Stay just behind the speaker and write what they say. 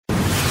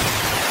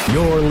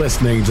You're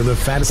listening to the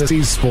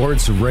Fantasy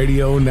Sports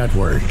Radio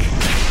Network.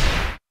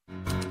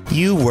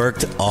 You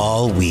worked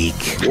all week.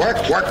 Work.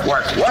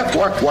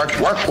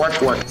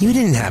 You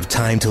didn't have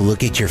time to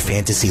look at your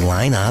fantasy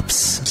lineups.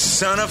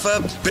 Son of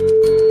a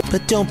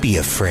But don't be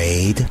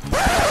afraid.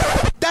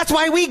 That's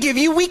why we give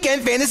you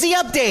Weekend Fantasy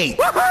Update.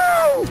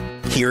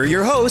 Woohoo! Here are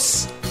your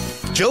hosts,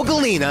 Joe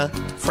Galena,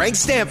 Frank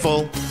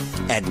Stanfill,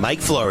 and Mike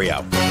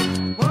Florio.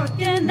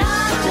 Working 9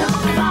 to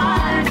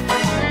 5.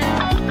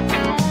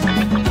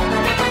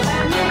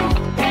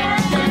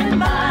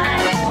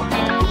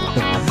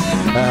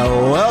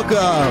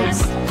 Welcome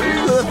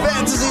to the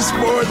Fantasy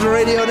Sports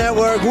Radio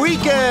Network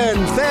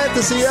Weekend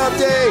Fantasy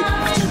Update.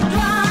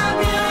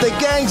 The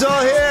gang's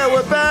all here.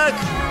 We're back.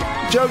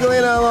 Joe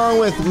Galena along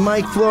with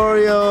Mike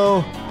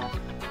Florio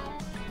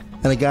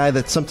and a guy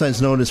that's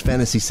sometimes known as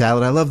Fantasy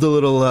Salad. I love the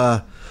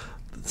little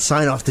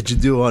sign-off that you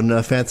do on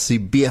Fantasy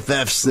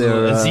BFFs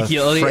there.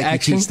 Ezekiel Elliott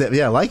action?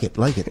 Yeah, I like it.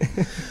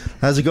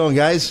 How's it going,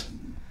 guys?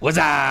 What's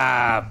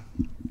up?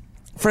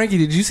 Frankie,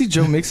 did you see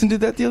Joe Mixon did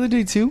that the other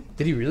day too?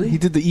 Did he really? He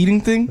did the eating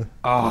thing.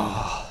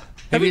 Oh,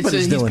 maybe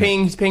Everybody's he's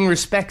doing paying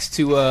respects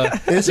to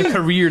the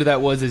career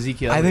that was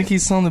Ezekiel. I think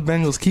he's telling the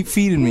Bengals, keep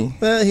feeding me.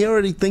 He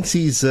already thinks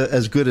he's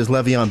as good as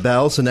Le'Veon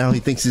Bell, so now he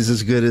thinks he's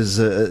as good as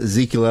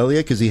Ezekiel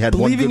Elliott because he had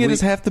one good Believing it week.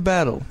 is half the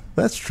battle.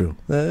 That's true.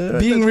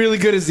 Being really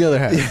good is the other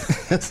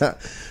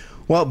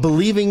half. Well,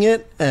 believing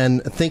it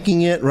and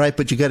thinking it, right,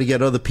 but you got to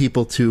get other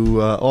people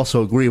to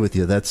also agree with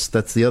you. That's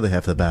the other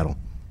half of the battle.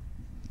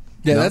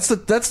 Yeah, that's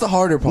the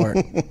harder part.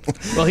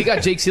 Well, he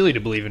got Jake Seeley to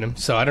believe in him,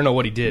 so I don't know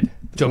what he did.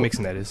 Joe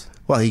Mixon, that is.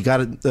 Well, he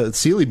got it.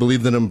 Seeley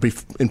believed in him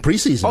in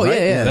preseason. Oh, right?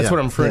 yeah, that's what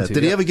I'm referring to.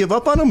 Did he ever give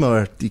up on him,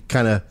 or he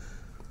kind of?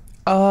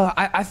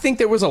 I think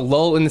there was a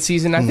lull in the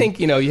season. I think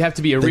you have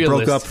to be a They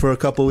realist. broke up for a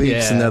couple weeks,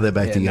 Yeah, and now they're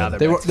back yeah,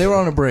 together. now They were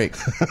on a break.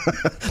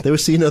 They were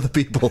seeing other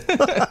people.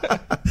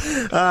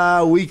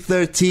 Week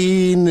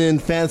 13 in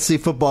fantasy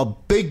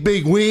football.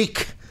 Big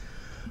week.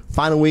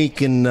 Final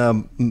week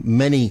in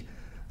many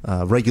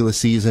regular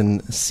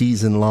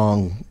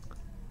season-long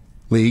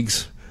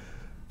leagues.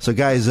 So,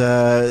 guys,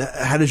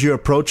 how does your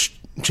approach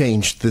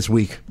change this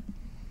week?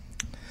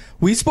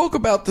 We spoke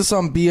about this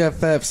on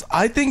BFFs.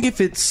 I think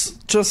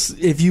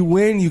if you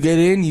win, you get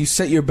in, you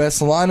set your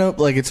best lineup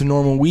like it's a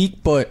normal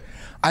week. But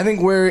I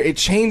think where it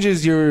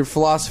changes your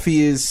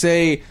philosophy is,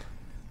 say,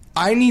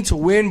 I need to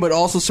win but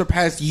also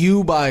surpass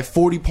you by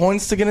 40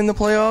 points to get in the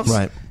playoffs.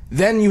 Right.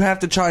 Then you have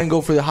to try and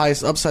go for the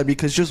highest upside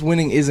because just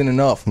winning isn't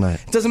enough.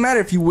 Right. It doesn't matter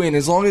if you win.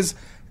 As long as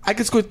I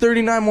could score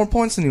 39 more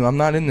points than you, I'm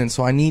not in then.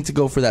 So I need to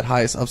go for that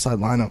highest upside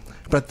lineup.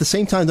 But at the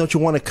same time, don't you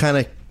want to kind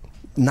of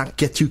not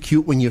get too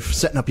cute when you're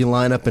setting up your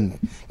lineup and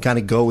kind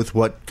of go with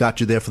what got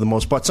you there for the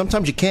most part?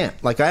 Sometimes you can't.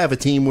 Like I have a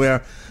team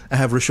where I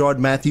have Rashard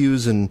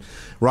Matthews and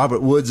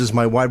Robert Woods as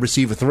my wide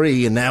receiver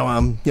 3, and now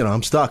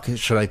I'm stuck.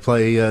 Should I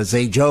play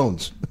Zay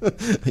Jones?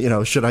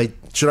 Should I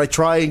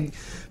try and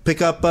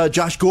pick up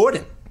Josh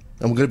Gordon?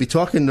 And we're going to be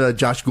talking to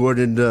Josh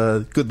Gordon,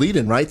 good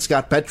lead-in, right?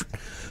 Scott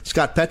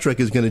Petrick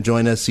is going to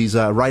join us. He's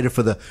a writer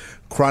for the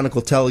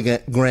Chronicle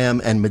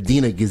Telegram and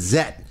Medina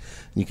Gazette.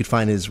 You can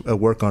find his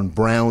work on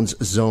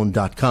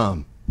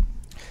brownszone.com.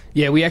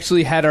 Yeah, we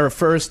actually had our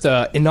first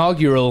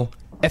inaugural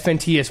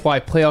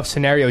FNTSY playoff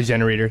scenario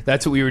generator.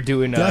 That's what we were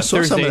doing I saw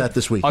Thursday some of that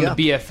this week, on yeah.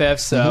 the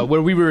BFFs,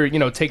 where we were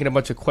taking a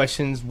bunch of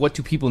questions. What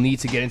do people need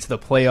to get into the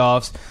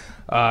playoffs?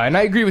 And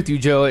I agree with you,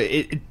 Joe.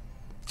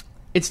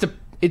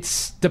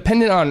 It's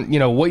dependent on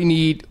what you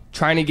need,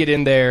 trying to get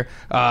in there.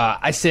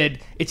 I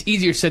said it's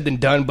easier said than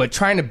done, but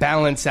trying to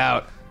balance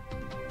out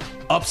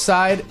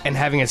upside and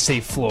having a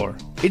safe floor.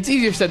 It's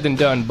easier said than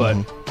done, but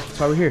that's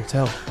why we're here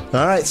to help.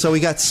 All right, so we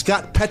got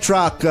Scott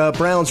Petrock,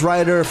 Browns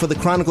writer for the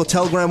Chronicle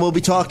Telegram. We'll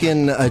be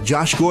talking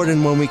Josh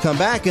Gordon when we come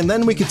back, and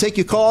then we can take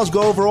your calls,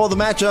 go over all the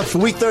matchups for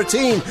Week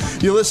 13.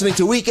 You're listening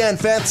to Weekend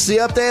Fantasy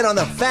Update on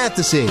the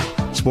Fantasy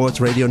Sports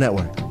Radio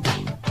Network.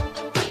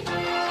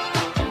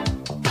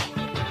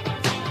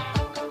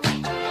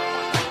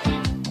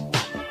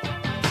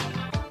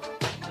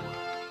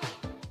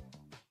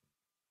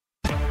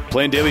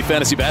 Playing daily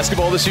fantasy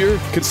basketball this year?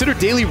 Consider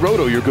Daily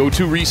Roto your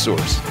go-to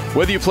resource.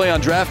 Whether you play on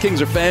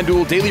DraftKings or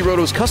FanDuel, Daily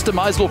Roto's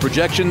customizable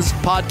projections,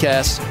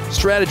 podcasts,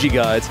 strategy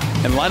guides,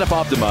 and lineup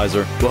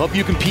optimizer will help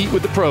you compete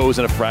with the pros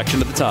in a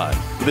fraction of the time.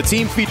 With a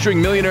team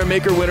featuring Millionaire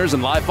Maker winners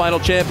and live final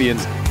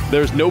champions,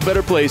 there's no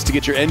better place to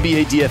get your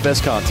NBA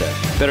DFS content.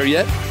 Better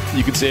yet,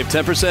 you can save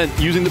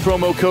 10% using the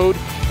promo code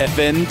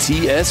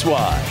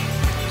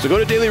FNTSY. So go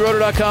to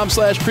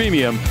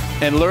dailyroto.com/premium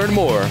and learn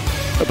more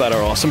about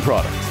our awesome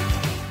product.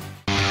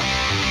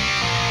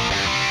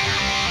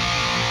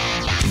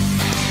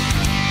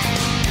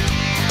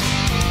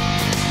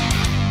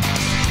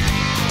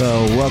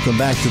 Welcome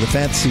back to the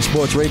Fantasy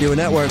Sports Radio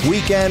Network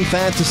Weekend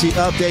Fantasy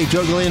Update.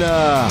 Joe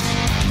Galena,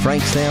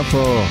 Frank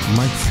Stanfill,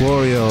 Mike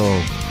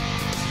Florio,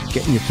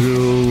 getting you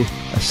through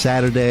a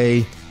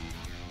Saturday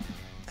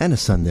and a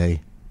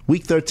Sunday.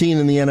 Week 13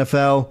 in the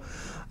NFL.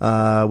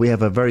 We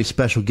have a very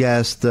special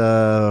guest.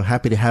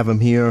 Happy to have him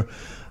here.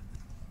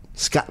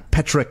 Scott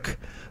Petrick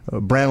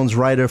Browns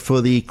writer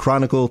for the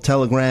Chronicle,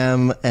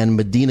 Telegram, and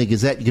Medina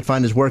Gazette. You can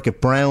find his work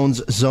at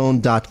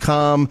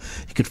brownszone.com.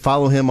 You can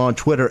follow him on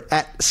Twitter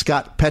at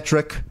Scott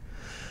Petrick.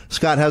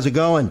 Scott, how's it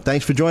going?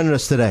 Thanks for joining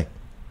us today.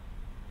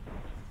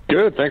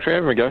 Good. Thanks for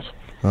having me, guys.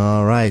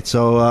 All right.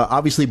 So,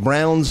 obviously,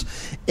 Browns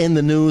in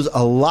the news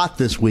a lot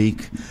this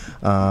week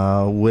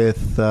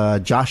with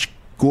Josh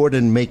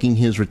Gordon making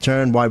his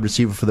return, wide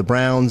receiver for the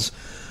Browns.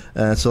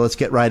 So let's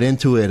get right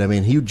into it. I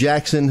mean, Hugh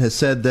Jackson has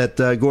said that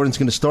Gordon's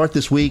going to start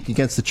this week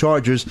against the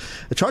Chargers.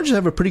 The Chargers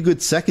have a pretty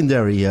good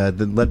secondary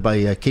led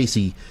by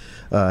Casey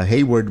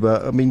Hayward.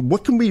 I mean,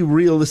 what can we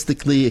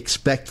realistically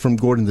expect from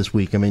Gordon this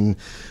week? I mean,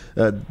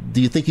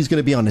 do you think he's going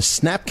to be on his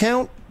snap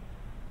count?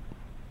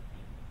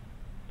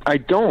 I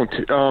don't.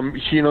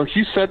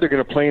 Hugh said they're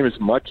going to play him as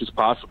much as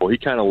possible. He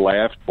kind of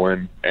laughed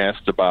when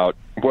asked about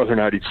whether or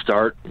not he'd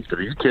start. He said,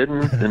 "Are you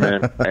kidding?" And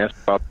then asked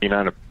about being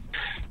on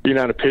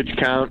a pitch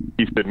count.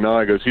 He said, "No."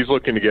 I goes, "He's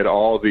looking to get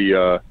all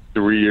the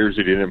 3 years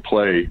he didn't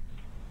play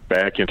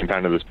back in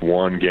kind of this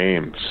one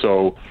game."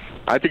 So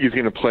I think he's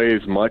going to play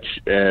as much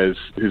as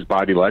his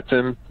body lets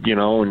him,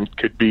 and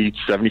could be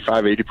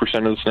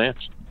 75-80% of the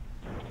snaps.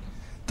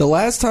 The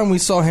last time we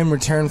saw him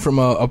return from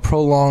a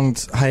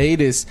prolonged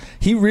hiatus,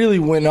 he really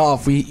went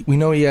off. We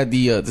know he had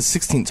the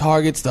 16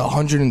 targets, the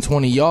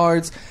 120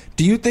 yards.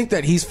 Do you think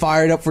that he's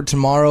fired up for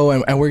tomorrow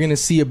and we're going to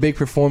see a big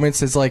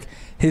performance as like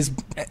his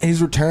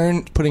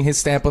return, putting his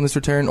stamp on this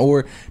return?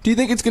 Or do you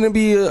think it's going to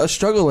be a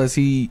struggle as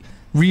he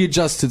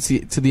readjusts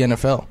to the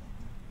NFL?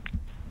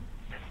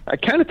 I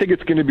kind of think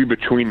it's going to be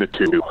between the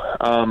two.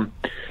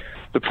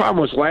 The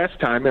problem was last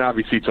time, and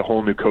obviously it's a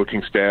whole new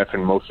coaching staff,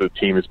 and most of the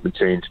team has been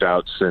changed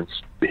out since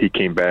he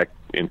came back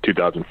in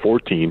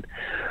 2014.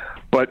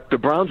 But the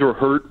Browns were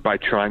hurt by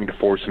trying to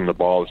force him the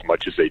ball as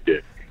much as they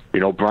did.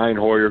 Brian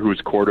Hoyer, who was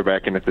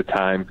quarterbacking at the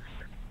time,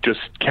 just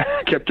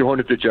kept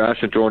throwing it to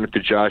Josh and throwing it to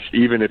Josh,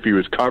 even if he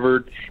was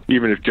covered,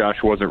 even if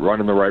Josh wasn't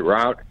running the right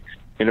route.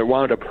 And it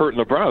wound up hurting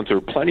the Browns. There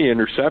were plenty of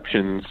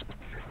interceptions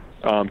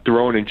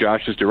thrown in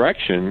Josh's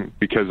direction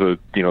because of,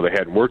 they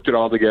hadn't worked it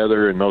all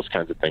together and those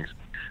kinds of things.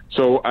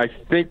 So I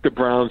think the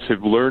Browns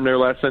have learned their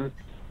lesson.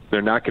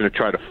 They're not going to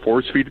try to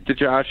force feed it to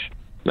Josh.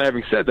 Now,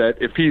 having said that,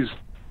 if he's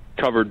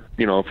covered,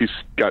 if he's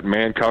got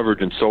man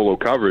coverage and solo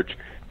coverage,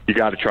 you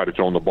got to try to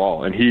throw him the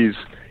ball. And he's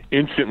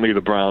instantly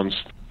the Browns'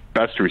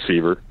 best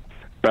receiver,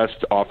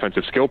 best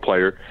offensive skill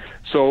player.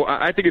 So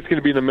I think it's going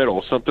to be in the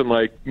middle, something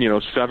like,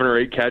 7 or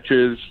 8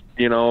 catches,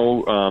 80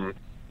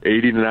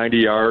 to 90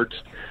 yards.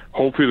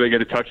 Hopefully they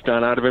get a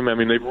touchdown out of him. I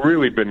mean, they've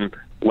really been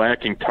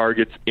lacking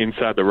targets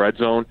inside the red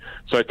zone.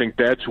 So I think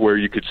that's where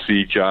you could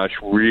see Josh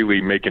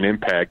really make an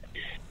impact,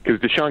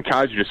 because Deshaun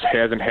Kaiser just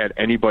hasn't had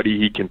anybody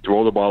he can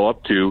throw the ball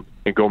up to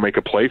and go make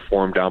a play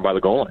for him down by the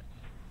goal line.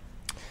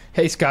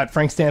 Hey, Scott,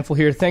 Frank Stanfield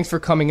here. Thanks for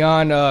coming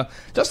on.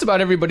 Just about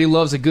everybody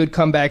loves a good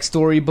comeback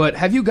story, but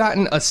have you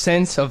gotten a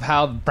sense of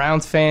how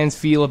Browns fans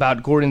feel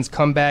about Gordon's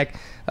comeback?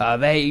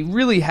 They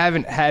really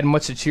haven't had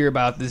much to cheer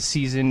about this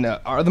season.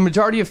 Are the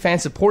majority of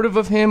fans supportive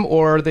of him,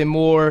 or are they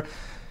more,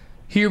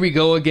 here we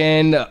go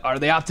again? Are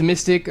they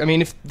optimistic? I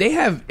mean, if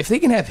they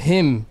can have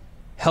him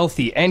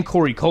healthy and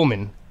Corey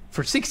Coleman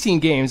for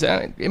 16 games,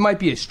 it might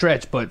be a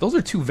stretch, but those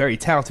are two very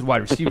talented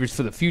wide receivers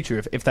for the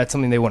future if that's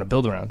something they want to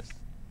build around.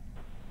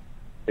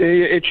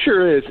 It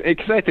sure is,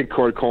 because I think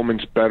Corey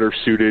Coleman's better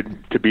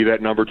suited to be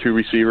that number 2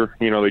 receiver.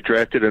 They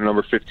drafted a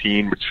number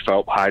 15, which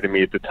felt high to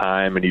me at the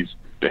time, and he's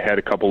had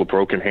a couple of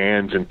broken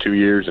hands in 2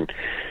 years and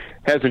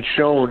hasn't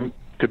shown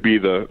to be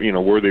the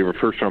worthy of a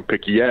first-round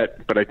pick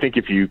yet. But I think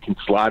if you can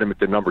slot him at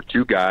the number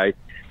 2 guy,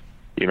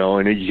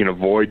 and he can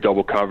avoid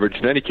double coverage,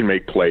 then he can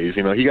make plays.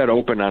 He got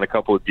open on a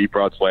couple of deep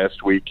routes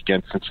last week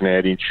against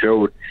Cincinnati and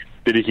showed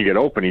that he can get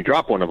open. He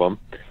dropped one of them.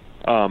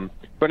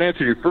 But to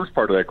answer your first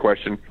part of that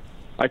question,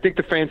 I think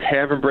the fans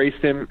have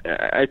embraced him.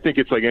 I think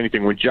it's like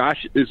anything. When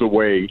Josh is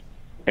away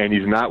and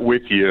he's not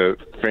with you,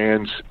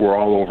 fans were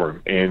all over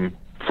him and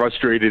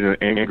frustrated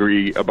and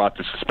angry about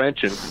the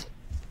suspension,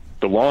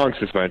 the long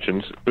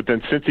suspensions. But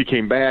then since he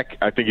came back,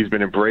 I think he's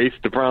been embraced.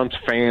 The Browns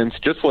fans,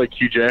 just like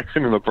Hugh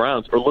Jackson and the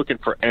Browns, are looking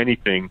for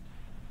anything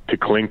to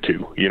cling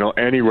to,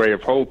 any ray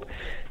of hope.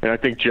 And I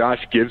think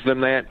Josh gives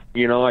them that. I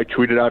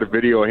tweeted out a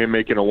video of him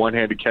making a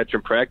one-handed catch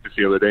in practice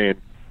the other day,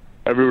 and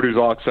everybody was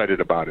all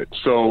excited about it.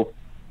 So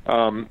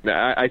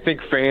I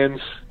think fans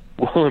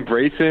will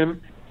embrace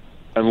him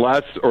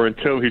unless or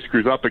until he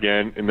screws up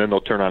again, and then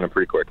they'll turn on him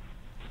pretty quick.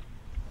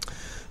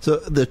 So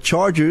the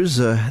Chargers,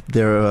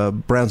 their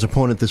Browns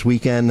opponent this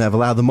weekend, have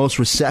allowed the most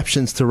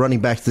receptions to running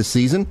backs this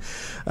season,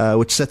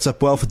 which sets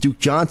up well for Duke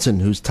Johnson,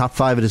 who's top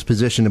 5 at his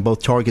position in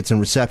both targets and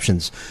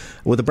receptions.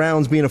 With the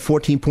Browns being a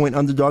 14-point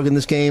underdog in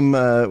this game,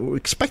 we're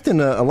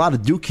expecting a lot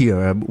of Duke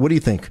here. What do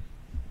you think?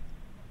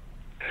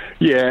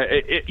 Yeah,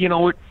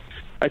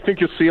 I think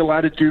you'll see a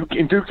lot of Duke,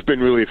 and Duke's been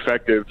really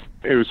effective.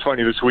 It was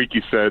funny this week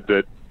he said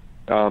that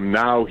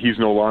now he's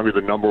no longer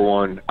the number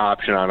 1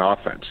 option on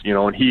offense,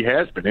 and he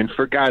has been. And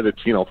for a guy that's,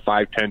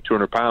 5'10",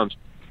 200 pounds,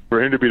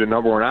 for him to be the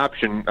number 1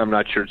 option, I'm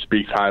not sure it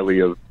speaks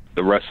highly of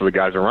the rest of the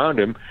guys around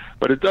him,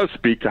 but it does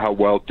speak to how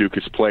well Duke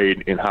has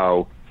played and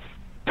how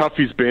tough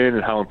he's been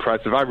and how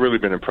impressive. I've really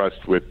been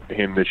impressed with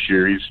him this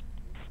year. He's,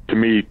 to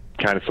me,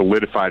 kind of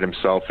solidified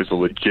himself as a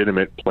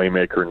legitimate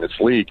playmaker in this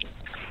league.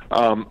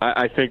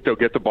 I think they'll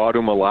get the ball to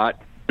him a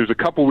lot. There's a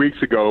couple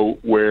weeks ago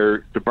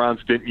where the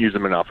Browns didn't use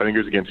him enough. I think it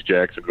was against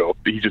Jacksonville.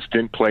 He just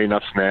didn't play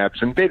enough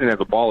snaps, and they didn't have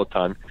the ball a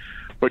ton.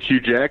 But Hugh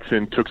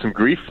Jackson took some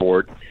grief for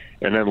it.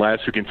 And then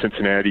last week in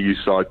Cincinnati, you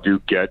saw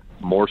Duke get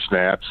more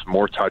snaps,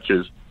 more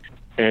touches.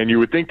 And you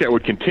would think that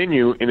would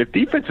continue. And if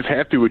defenses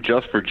have to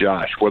adjust for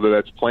Josh, whether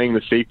that's playing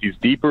the safeties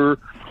deeper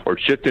or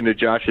shifting to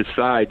Josh's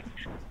side,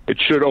 it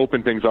should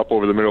open things up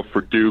over the middle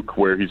for Duke,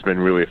 where he's been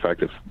really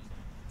effective.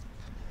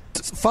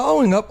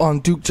 Following up on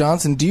Duke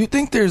Johnson, do you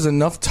think there's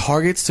enough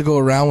targets to go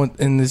around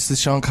in this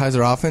DeShone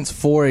Kizer offense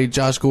for a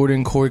Josh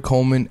Gordon, Corey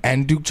Coleman,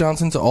 and Duke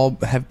Johnson to all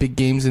have big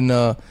games in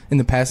the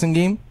passing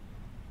game?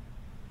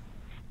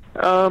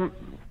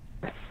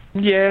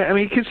 Yeah, I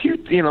mean, because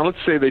let's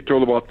say they throw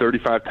the ball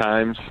 35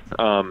 times.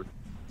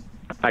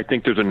 I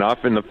think there's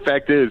enough, and the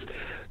fact is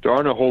there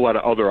aren't a whole lot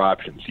of other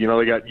options.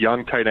 They got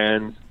young tight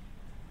ends.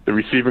 The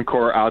receiving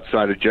core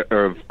outside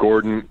of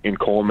Gordon and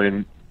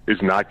Coleman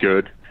is not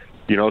good.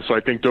 So I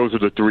think those are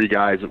the three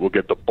guys that will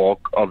get the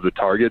bulk of the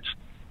targets.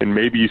 And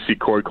maybe you see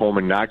Corey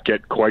Coleman not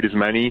get quite as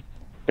many,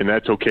 and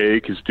that's okay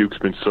because Duke's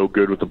been so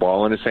good with the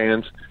ball in his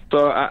hands.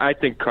 So I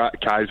think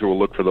Kizer will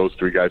look for those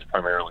three guys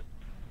primarily.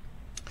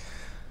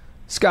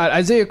 Scott,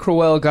 Isaiah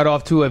Crowell got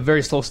off to a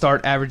very slow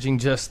start, averaging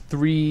just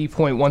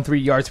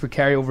 3.13 yards per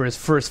carry over his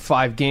first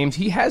 5 games.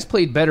 He has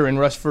played better and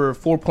rushed for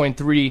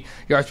 4.3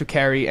 yards per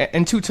carry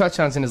and 2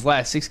 touchdowns in his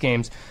last 6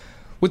 games.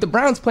 With the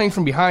Browns playing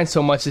from behind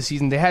so much this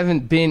season, they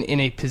haven't been in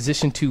a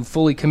position to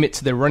fully commit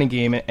to their running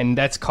game, and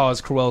that's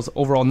caused Crowell's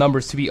overall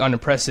numbers to be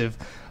unimpressive.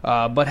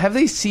 But have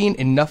they seen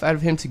enough out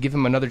of him to give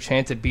him another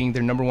chance at being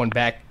their number 1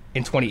 back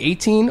in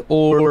 2018?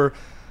 Or,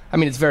 I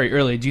mean, it's very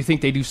early. Do you think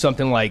they do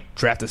something like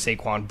draft a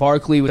Saquon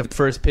Barkley with the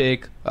first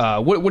pick?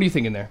 What are you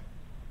thinking there?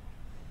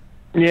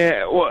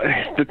 Yeah, well,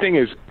 the thing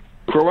is,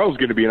 Crowell's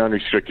going to be an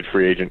unrestricted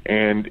free agent,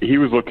 and he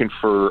was looking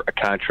for a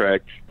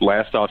contract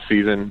last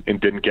offseason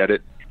and didn't get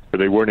it.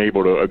 They weren't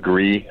able to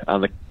agree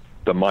on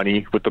the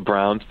money with the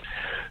Browns.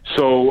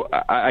 So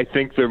I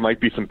think there might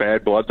be some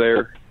bad blood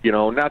there.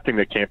 Nothing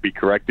that can't be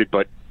corrected,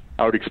 but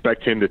I would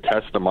expect him to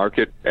test the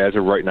market as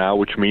of right now,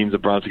 which means the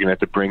Browns are going to have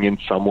to bring in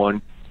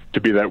someone to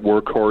be that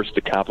workhorse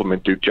to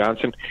complement Duke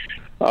Johnson.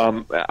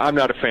 I'm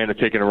not a fan of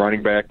taking a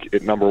running back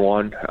at number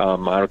 1. I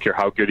don't care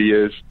how good he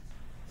is,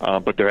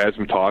 but there has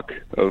been talk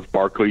of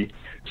Barkley.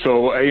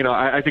 So,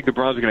 I think the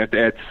Browns are going to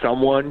have to add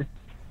someone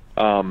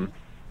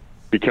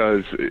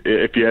because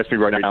if you ask me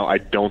right now, I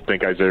don't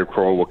think Isaiah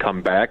Crowell will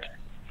come back.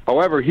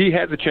 However, he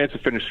has a chance to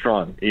finish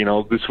strong.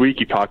 This week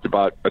he talked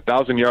about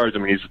 1,000 yards. I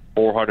mean, he's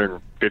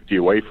 450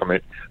 away from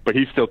it, but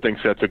he still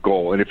thinks that's a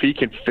goal. And if he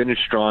can finish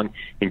strong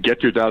and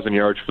get to 1,000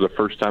 yards for the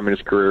first time in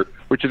his career,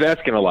 which is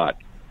asking a lot,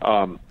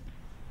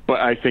 but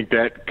I think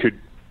that could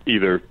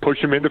either push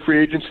him into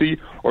free agency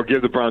or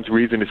give the Browns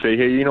reason to say,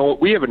 hey, you know what,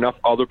 we have enough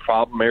other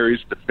problem areas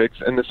to fix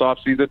in this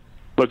offseason.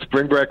 Let's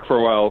bring back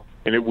Crowell,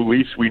 and at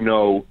least we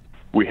know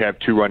we have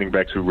 2 running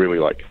backs we really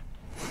like.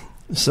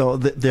 So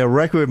their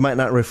record might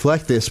not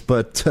reflect this,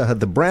 but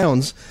the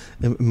Browns,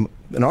 in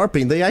our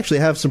opinion, they actually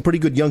have some pretty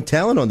good young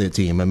talent on their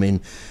team. I mean,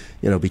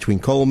 between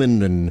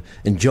Coleman and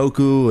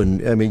Njoku,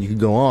 and I mean, you could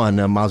go on,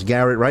 Myles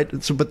Garrett,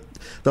 right? So, but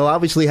they'll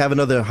obviously have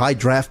another high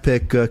draft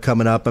pick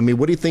coming up. I mean,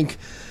 what do you think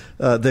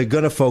they're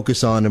going to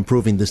focus on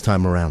improving this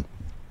time around?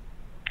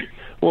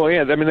 Well,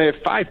 yeah, I mean, they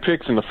have 5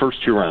 picks in the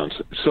first 2 rounds,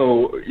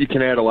 so you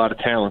can add a lot of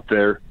talent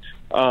there.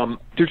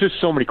 There's just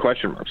so many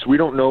question marks. We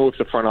don't know if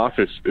the front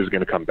office is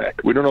going to come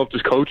back. We don't know if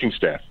this coaching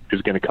staff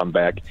is going to come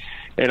back.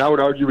 And I would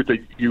argue with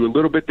you a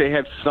little bit. They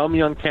have some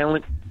young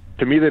talent.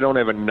 To me, they don't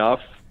have enough,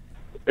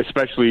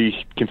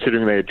 especially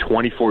considering they had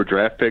 24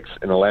 draft picks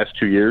in the last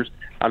 2 years.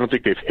 I don't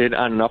think they've hit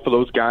on enough of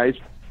those guys.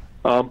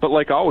 But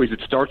like always, it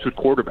starts with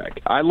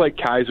quarterback. I like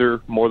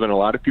Kizer more than a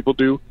lot of people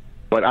do,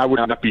 but I would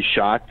not be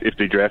shocked if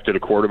they drafted a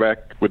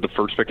quarterback with the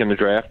first pick in the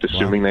draft,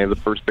 assuming they have the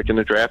first pick in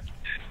the draft.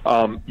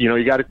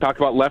 You got to talk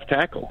about left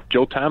tackle.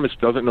 Joe Thomas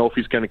doesn't know if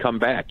he's going to come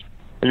back.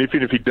 And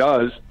even if he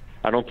does,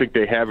 I don't think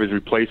they have his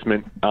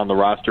replacement on the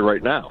roster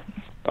right now.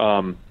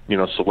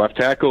 So left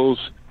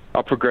tackles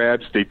up for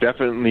grabs. They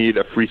definitely need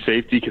a free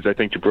safety because I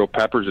think Jabril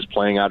Peppers is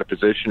playing out of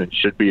position and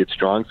should be at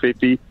strong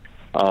safety.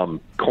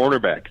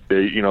 Cornerback.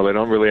 They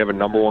don't really have a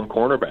number 1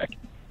 cornerback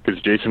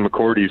because Jason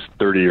McCourty's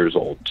 30 years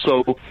old.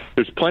 So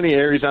there's plenty of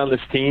areas on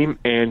this team,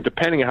 and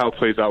depending on how it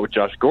plays out with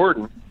Josh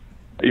Gordon,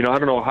 I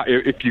don't know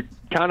if you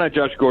count on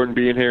Josh Gordon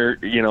being here.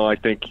 I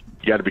think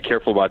you got to be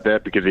careful about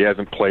that because he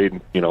hasn't played,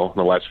 in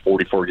the last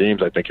 44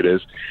 games. I think it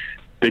is.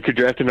 They could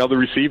draft another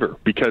receiver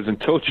because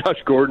until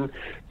Josh Gordon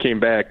came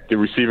back, the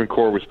receiving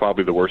core was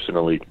probably the worst in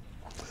the league.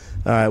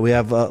 All right, we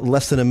have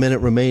less than a minute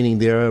remaining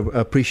there.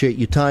 Appreciate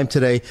your time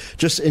today.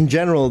 Just in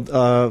general,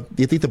 do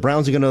you think the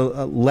Browns are going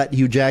to let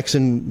Hugh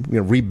Jackson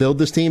rebuild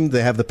this team?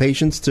 They have the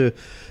patience to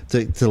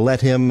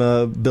let him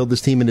build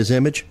this team in his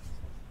image?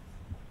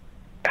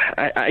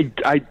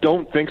 I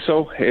don't think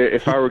so.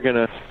 If I were going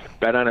to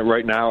bet on it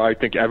right now, I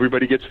think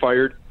everybody gets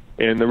fired.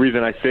 And the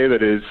reason I say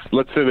that is,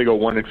 let's say they go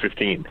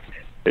 1-15.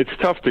 It's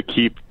tough to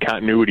keep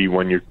continuity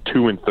when you're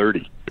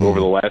 2-30 over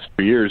the last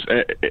 2 years.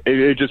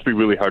 It'd just be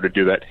really hard to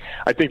do that.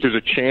 I think there's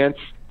a chance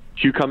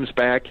Hugh comes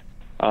back,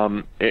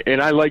 and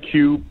I like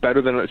Hugh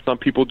better than some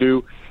people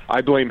do.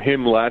 I blame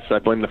him less. I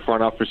blame the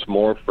front office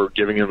more for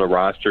giving him the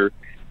roster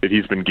that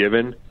he's been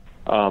given.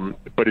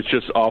 But it's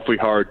just awfully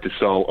hard to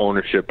sell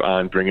ownership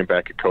on bringing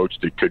back a coach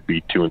that could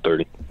be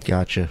 2-30.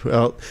 Gotcha.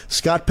 Well,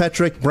 Scott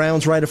Petrik,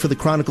 Browns writer for the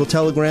Chronicle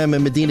Telegram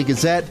and Medina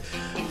Gazette.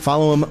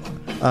 Follow him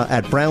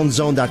at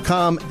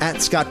brownzone.com,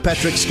 at Scott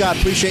Petrik. Scott,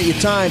 appreciate your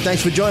time.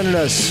 Thanks for joining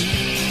us.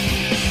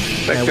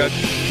 Thanks, guys.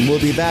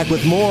 We'll be back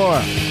with more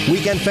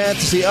Weekend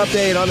Fantasy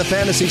Update on the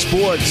Fantasy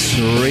Sports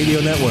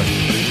Radio Network.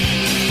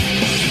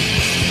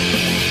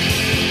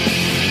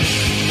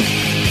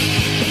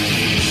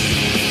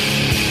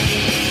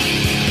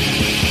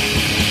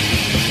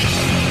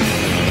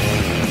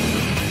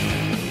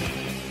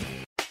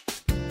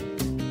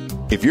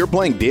 If you're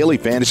playing daily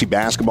fantasy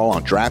basketball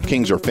on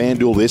DraftKings or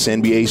FanDuel this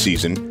NBA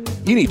season,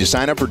 you need to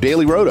sign up for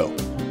Daily Roto.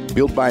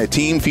 Built by a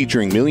team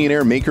featuring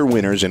millionaire maker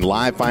winners and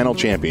live final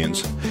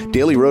champions,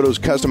 Daily Roto's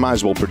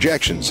customizable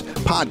projections,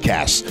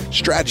 podcasts,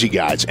 strategy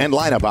guides, and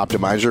lineup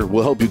optimizer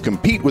will help you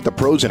compete with the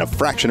pros in a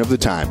fraction of the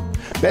time.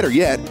 Better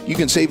yet, you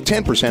can save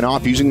 10%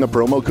 off using the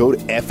promo code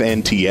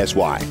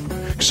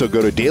FNTSY. So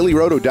go to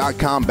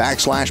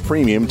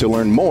dailyroto.com/premium to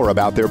learn more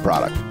about their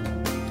product.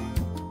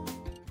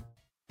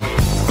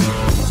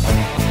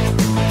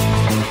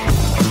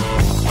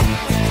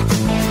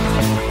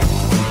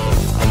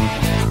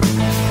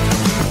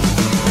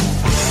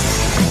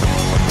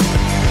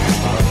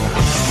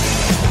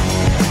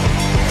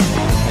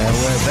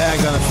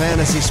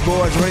 Fantasy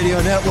Sports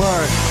Radio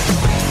Network.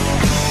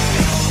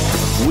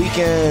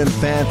 Weekend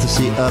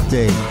Fantasy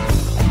Update.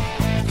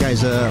 You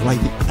guys like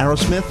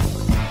Aerosmith?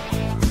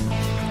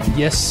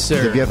 Yes,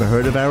 sir. Have you ever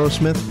heard of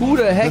Aerosmith? Who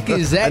the heck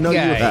is that I know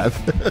guy? you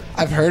have.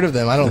 I've heard of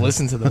them. I don't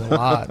listen to them a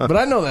lot, but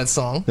I know that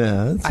song.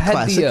 Yeah, it's I had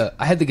classic.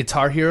 I had the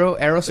Guitar Hero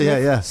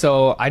Aerosmith. Yeah.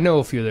 So I know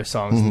a few of their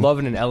songs.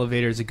 "Lovin' an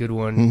Elevator" is a good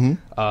one.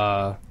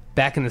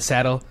 "Back in the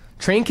Saddle,"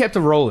 "Train Kept a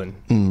Rollin'."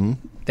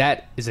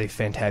 That is a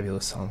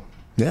fantabulous song.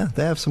 Yeah,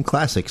 they have some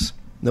classics,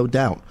 no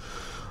doubt.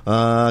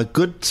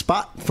 Good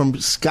spot from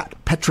Scott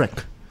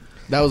Petrik.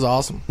 That was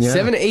awesome. Yeah.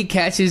 7 to 8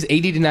 catches,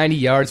 80 to 90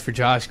 yards for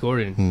Josh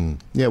Gordon.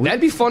 Yeah,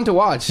 That'd be fun to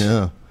watch.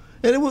 Yeah,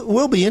 and it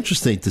will be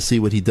interesting to see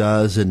what he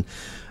does. And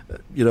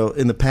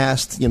in the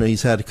past,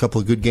 he's had a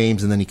couple of good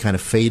games, and then he kind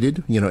of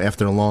faded.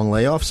 After a long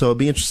layoff. So it'll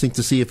be interesting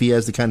to see if he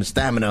has the kind of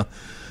stamina.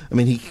 I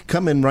mean, he could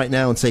come in right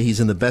now and say he's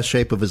in the best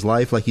shape of his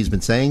life, like he's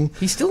been saying.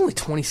 He's still only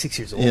 26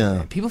 years old. Yeah.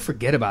 Man. People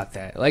forget about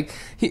that. Like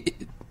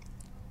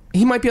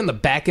he might be on the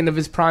back end of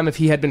his prime if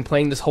he had been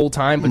playing this whole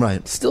time, but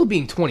right. Still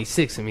being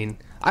 26. I mean,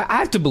 I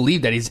have to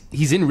believe that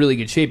he's in really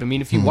good shape. I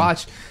mean, if you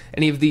watch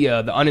any of the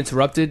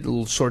Uninterrupted,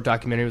 little short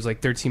documentary, it was like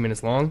 13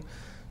 minutes long.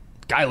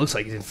 Guy looks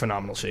like he's in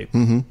phenomenal shape.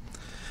 It's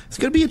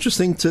going to be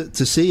interesting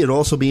to see. It'll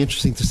also be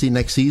interesting to see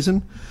next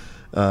season.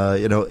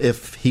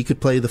 If he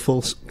could play the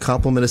full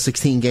complement of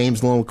 16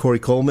 games along with Corey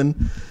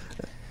Coleman.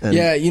 And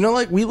Yeah,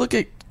 we look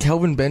at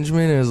Kelvin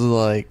Benjamin as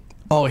like,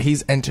 oh,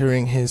 he's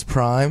entering his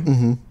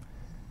prime.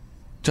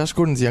 Josh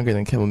Gordon's younger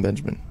than Kelvin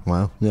Benjamin.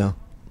 Wow, yeah.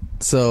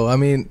 So, I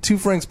mean, to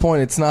Frank's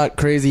point, it's not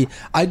crazy.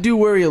 I do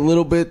worry a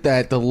little bit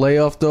that the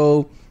layoff,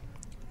 though,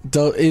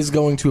 is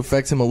going to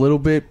affect him a little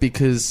bit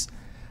because,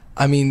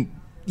 I mean,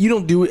 you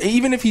don't do it.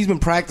 Even if he's been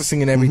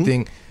practicing and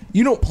everything,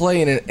 you don't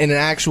play in an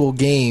actual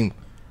game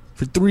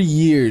for 3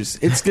 years.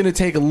 It's going to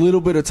take a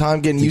little bit of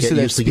time getting used to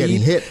that speed. Getting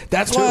hit.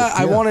 That's why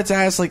I wanted to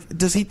ask,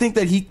 does he think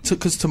that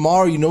because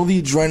tomorrow,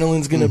 the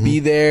adrenaline's going to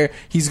be there.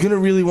 He's going to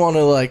really want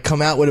to,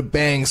 come out with a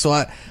bang.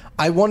 So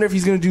I wonder if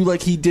he's going to do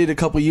like he did a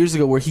couple years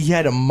ago where he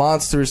had a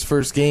monstrous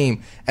first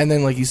game and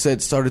then, like you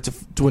said, started to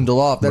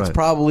dwindle off. That's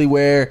probably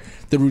where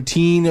the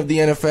routine of the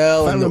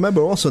NFL... I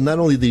remember also, not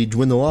only did he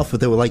dwindle off,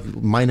 but there were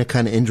minor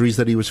kind of injuries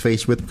that he was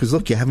faced with. Because,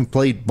 look, you haven't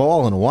played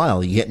ball in a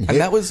while. You're getting hit.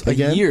 And that was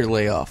again. A year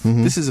layoff.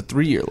 This is a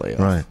 3-year layoff.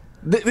 Right.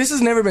 This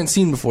has never been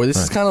seen before. This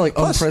is kind of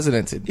Plus,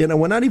 unprecedented.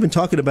 We're not even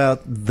talking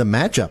about the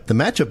matchup. The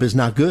matchup is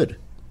not good.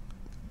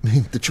 I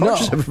mean, the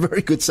Chargers have a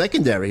very good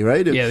secondary,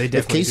 right? Yeah, they definitely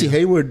If Casey do.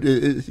 Hayward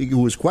who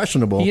was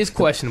questionable. He is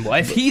questionable.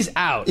 If he's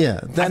out,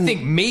 then, I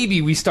think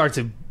maybe we start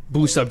to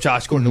boost up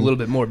Josh Gordon a little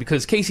bit more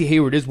because Casey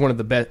Hayward is one of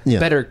the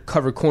better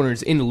cover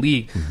corners in the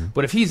league.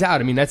 But if he's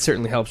out, I mean, that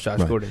certainly helps Josh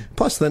Gordon.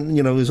 Plus, then,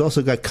 he's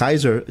also got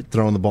Kaiser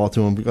throwing the ball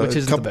to him. Which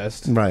isn't the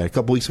best. Right. A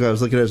couple weeks ago, I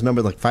was looking at his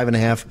number,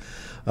 5.5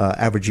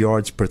 average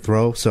yards per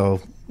throw. So...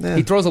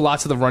 He throws a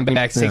lot to the running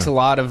backs, takes a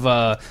lot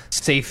of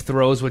safe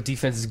throws, what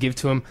defenses give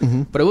to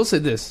him. But I will say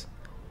this.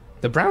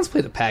 The Browns play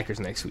the Packers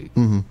next week.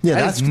 Yeah,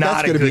 that's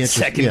not a good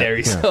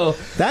secondary. Yeah. So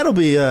that'll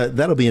be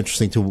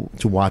interesting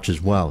to watch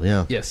as well.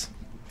 Yeah. Yes.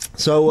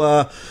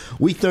 So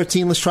week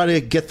 13, let's try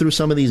to get through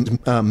some of these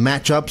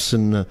matchups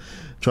and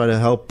try to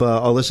help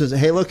our listeners.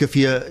 Hey, look, if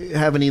you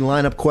have any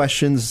lineup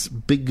questions,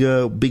 big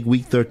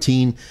week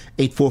 13,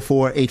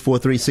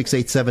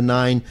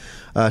 844-843-6879.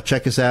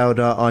 Check us out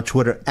on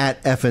Twitter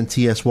at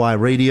FNTSY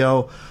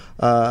Radio.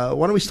 Why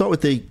don't we start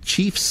with the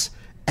Chiefs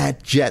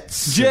at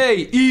Jets?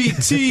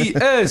 Jets,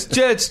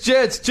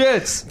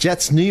 Jets.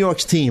 Jets, New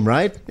York's team,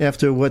 right?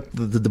 After what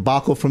the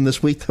debacle from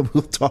this week that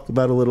we'll talk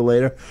about a little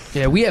later.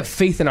 Yeah, we have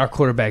faith in our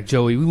quarterback,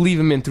 Joey. We leave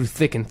him in through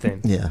thick and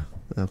thin. Yeah.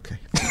 Okay.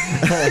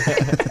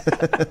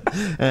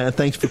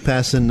 Thanks for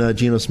passing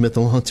Geno Smith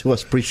along to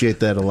us.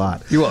 Appreciate that a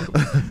lot. You're welcome.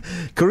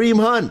 Kareem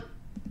Hunt.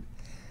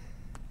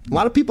 A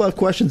lot of people have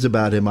questions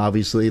about him,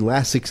 obviously.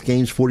 Last 6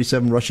 games,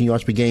 47 rushing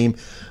yards per game.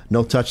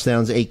 No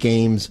touchdowns, 8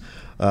 games.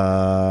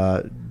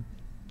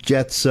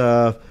 Jets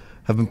have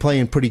been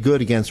playing pretty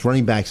good against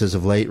running backs as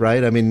of late,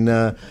 right? I mean,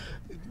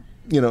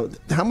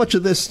 how much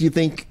of this do you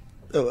think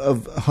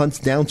of Hunt's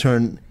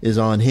downturn is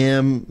on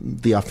him,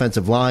 the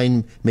offensive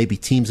line, maybe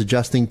teams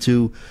adjusting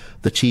to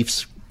the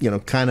Chiefs,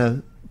 kind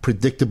of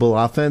predictable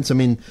offense? I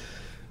mean,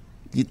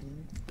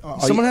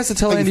 someone has to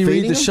tell Andy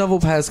Reid the shovel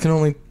pass can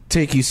only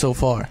take you so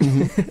far.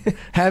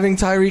 Having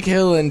Tyreek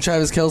Hill and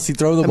Travis Kelce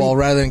throw the ball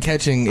rather than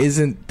catching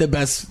isn't the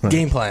best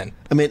game plan.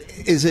 I mean,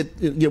 is it?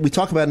 We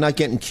talk about not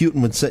getting cute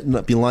when setting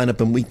up your lineup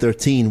in Week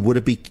 13. Would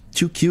it be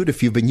too cute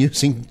if you've been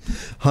using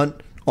Hunt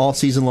all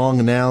season long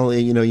and now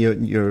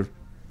you're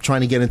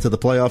trying to get into the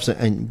playoffs,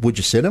 and would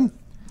you sit him?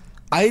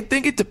 I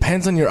think it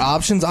depends on your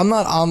options. I'm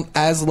not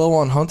as low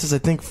on Hunt as I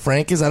think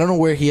Frank is. I don't know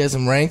where he has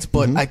him ranked,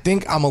 but I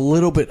think I'm a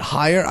little bit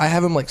higher. I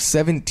have him like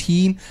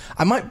 17.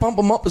 I might bump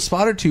him up a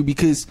spot or two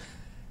because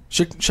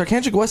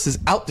Charcandrick West is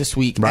out this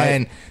week,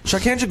 and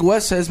Charcandrick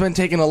West has been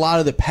taking a lot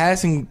of the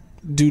passing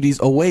duties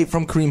away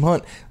from Kareem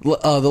Hunt.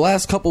 The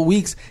last couple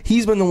weeks,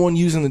 he's been the one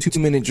using the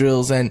 2-minute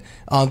drills and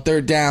on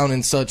third down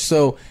and such.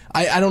 So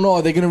I don't know.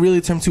 Are they going to really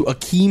turn to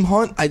Akeem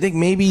Hunt? I think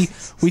maybe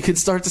we could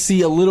start to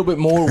see a little bit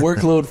more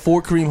workload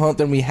for Kareem Hunt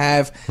than we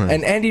have. Right.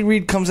 And Andy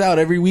Reid comes out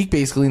every week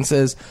basically and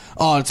says,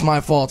 "Oh, it's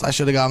my fault. I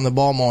should have gotten the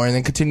ball more," and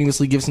then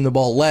continuously gives him the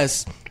ball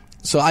less.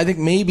 So I think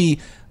maybe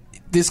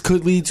this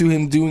could lead to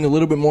him doing a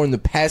little bit more in the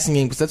passing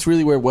game because that's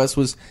really where West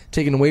was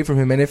taken away from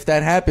him. And if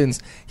that happens,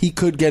 he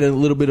could get a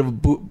little bit of a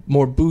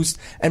more boost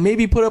and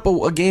maybe put up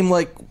a game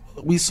like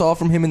we saw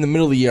from him in the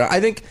middle of the year. I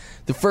think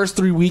the first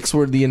 3 weeks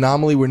were the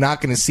anomaly. We're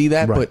not going to see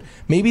that. Right. But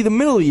maybe the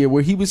middle of the year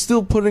where he was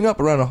still putting up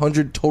around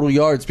 100 total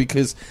yards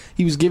because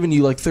he was giving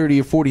you like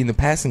 30 or 40 in the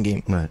passing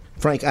game. Right.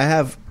 Frank, I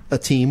have a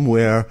team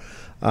where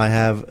I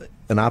have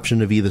an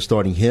option of either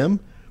starting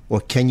him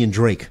or Kenyon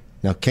Drake.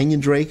 Now,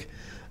 Kenyon Drake,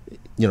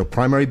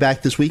 primary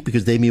back this week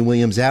because Damian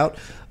Williams out.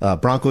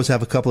 Broncos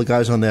have a couple of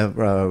guys on their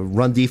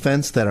run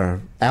defense that are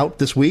out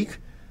this week.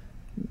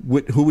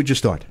 Who would you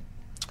start?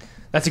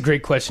 That's a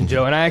great question,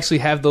 Joe. And I actually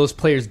have those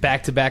players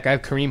back to back. I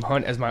have Kareem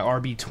Hunt as my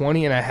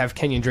RB20, and I have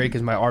Kenyon Drake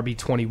as my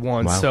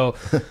RB21. Wow. So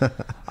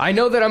I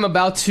know that I'm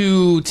about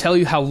to tell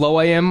you how low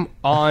I am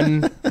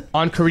on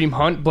Kareem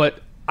Hunt, but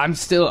I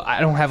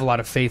don't have a lot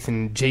of faith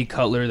in Jay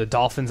Cutler, the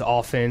Dolphins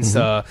offense.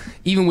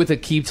 Even with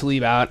Aqib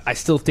Talib out, I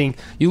still think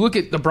you look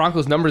at the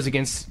Broncos' numbers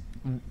against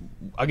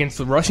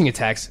the rushing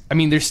attacks. I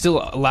mean, they're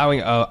still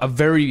allowing a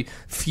very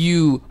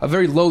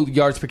low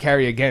yards per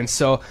carry against.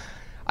 So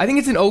I think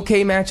it's an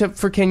okay matchup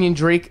for Kenyon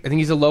Drake. I think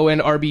he's a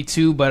low-end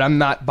RB2, but I'm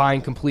not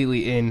buying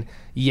completely in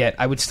yet.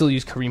 I would still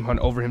use Kareem Hunt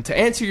over him. To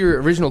answer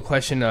your original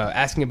question,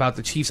 asking about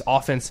the Chiefs'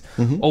 offense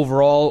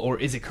overall, or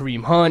is it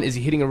Kareem Hunt? Is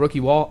he hitting a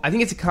rookie wall? I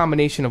think it's a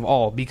combination of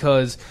all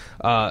because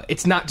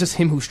it's not just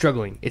him who's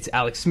struggling. It's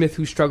Alex Smith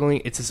who's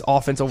struggling. It's his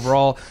offense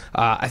overall.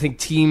 I think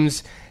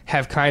teams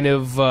have kind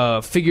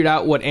of figured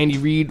out what Andy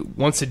Reid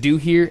wants to do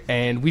here,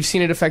 and we've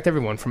seen it affect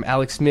everyone from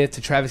Alex Smith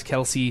to Travis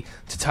Kelce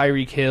to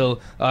Tyreek Hill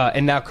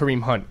and now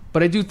Kareem Hunt.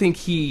 But I do think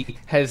he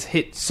has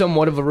hit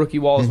somewhat of a rookie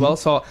wall as well,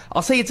 so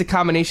I'll say it's a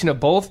combination of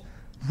both.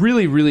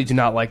 Really, really do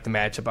not like the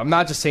matchup. I'm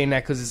not just saying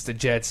that because it's the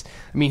Jets.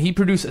 I mean, he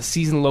produced a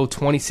season-low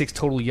 26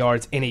 total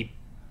yards in a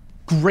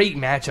great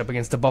matchup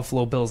against the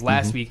Buffalo Bills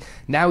last week.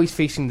 Now he's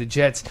facing the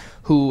Jets,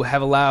 who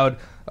have allowed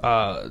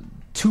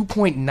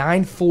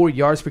 2.94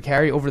 yards per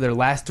carry over their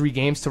last 3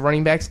 games to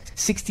running backs,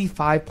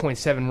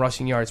 65.7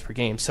 rushing yards per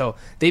game. So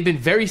they've been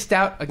very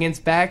stout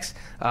against backs.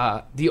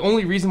 The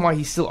only reason why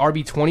he's still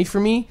RB20 for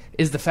me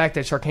is the fact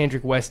that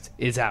Charcandrick West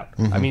is out.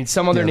 I mean,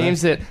 some other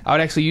names that I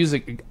would actually use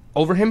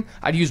over him,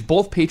 I'd use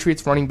both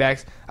Patriots running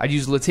backs. I'd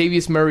use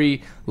Latavius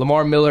Murray,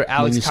 Lamar Miller,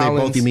 Alex Collins. When you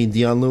say both, you mean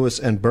Dion Lewis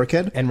and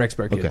Burkhead? And Rex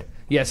Burkhead. Okay.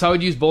 Yeah, so I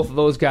would use both of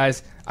those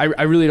guys.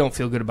 I really don't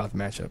feel good about the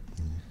matchup.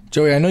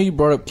 Joey, I know you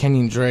brought up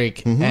Kenyon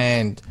Drake,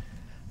 and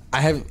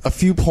I have a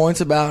few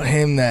points about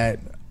him that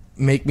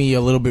make me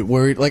a little bit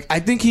worried. Like, I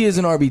think he is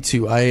an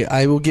RB2.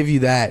 I will give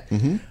you that.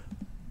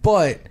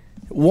 But,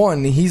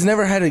 one, he's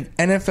never had an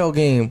NFL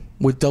game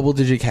with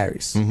double-digit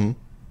carries.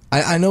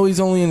 I know he's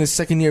only in his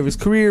second year of his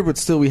career, but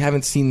still we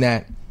haven't seen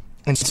that.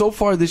 And so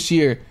far this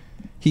year,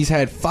 he's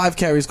had 5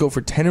 carries go for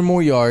 10 or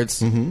more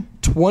yards,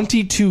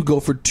 22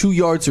 go for 2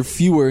 yards or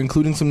fewer,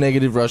 including some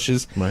negative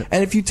rushes. Right.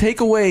 And if you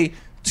take away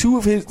 2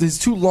 of his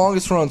 2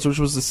 longest runs, which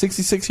was a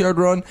 66-yard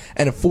run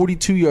and a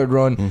 42-yard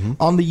run,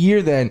 on the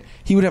year then,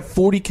 he would have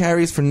 40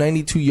 carries for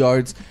 92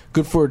 yards,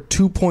 good for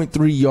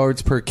 2.3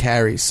 yards per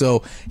carry.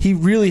 So he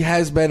really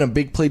has been a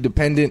big play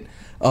dependent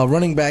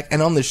running back.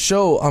 And on the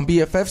show, on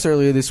BFFs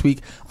earlier this week,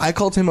 I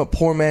called him a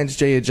poor man's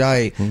Jay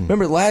Ajayi.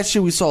 Remember, last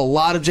year we saw a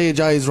lot of Jay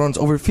Ajayi's runs,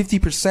 over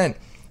 50%,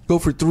 go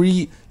for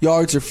 3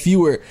 yards or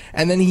fewer.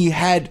 And then he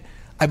had,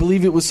 I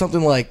believe it was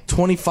something like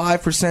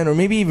 25% or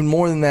maybe even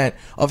more than that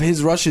of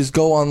his rushes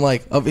go on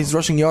of his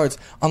rushing yards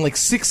on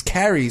 6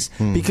 carries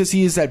because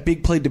he is that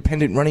big play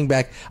dependent running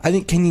back. I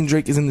think Kenyon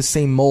Drake is in the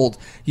same mold.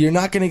 You're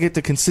not going to get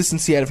the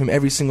consistency out of him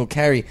every single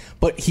carry,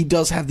 but he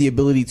does have the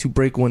ability to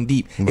break one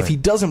deep. Right. If he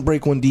doesn't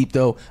break one deep,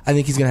 though, I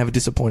think he's going to have a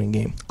disappointing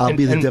game. I'll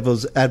be the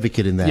devil's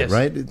advocate in that, yes.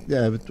 right?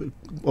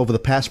 Over the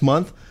past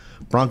month,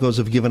 Broncos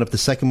have given up the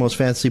second most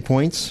fantasy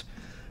points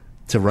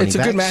to running backs.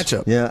 It's a good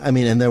matchup. Yeah, I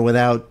mean, and they're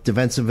without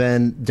defensive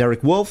end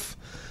Derek Wolfe,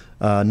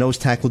 nose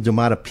tackle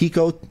Domata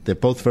Pico. They're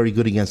both very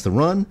good against the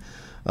run.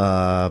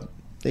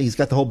 He's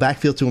got the whole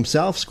backfield to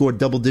himself, scored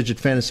double-digit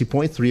fantasy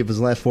points 3 of his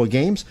last 4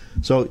 games.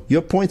 So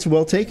your points are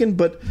well taken,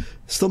 but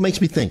still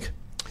makes me think.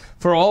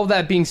 For all of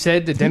that being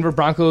said, the Denver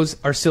Broncos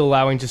are still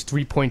allowing just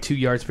 3.2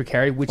 yards per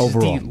carry, which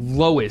overall is the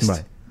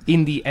lowest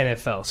in the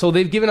NFL. So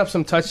they've given up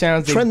some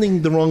touchdowns.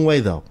 Trending the wrong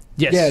way, though.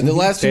 Yes. Yeah, the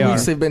last 2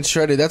 weeks they've been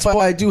shredded. That's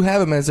why I do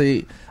have him as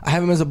a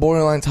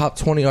borderline top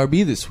 20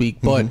 RB this week.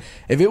 But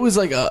if it was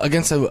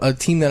against a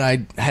team that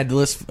I had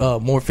less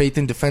more faith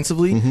in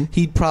defensively,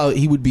 he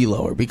would be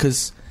lower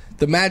because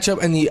the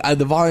matchup and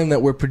the volume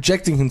that we're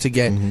projecting him to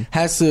get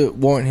has to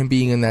warrant him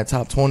being in that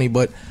top 20.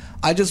 But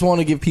I just want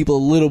to give people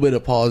a little bit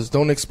of pause.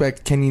 Don't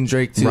expect Kenyon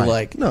Drake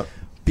to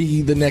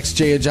be the next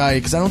Jay Ajayi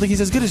because I don't think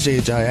he's as good as Jay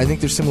Ajayi. I think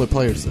they're similar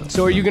players though.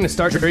 So are you going to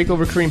start Drake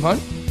over Kareem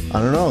Hunt? I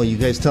don't know. You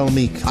guys telling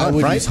me Hunt, I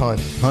would right? use Hunt.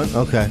 Hunt?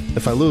 Okay.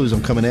 If I lose,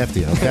 I'm coming after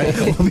you,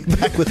 okay? We'll be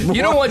back with more.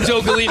 You don't want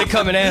Joe Galena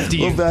coming after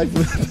you. We'll be back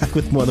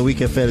with more on the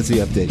Weekend Fantasy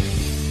Update.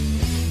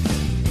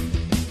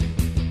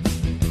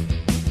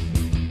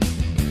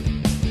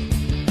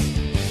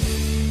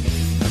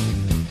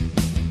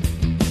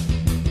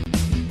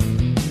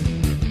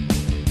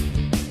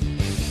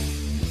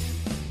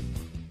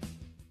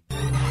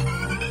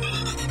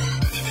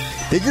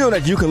 Did you know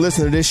that you can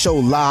listen to this show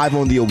live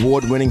on the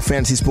award-winning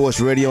Fantasy Sports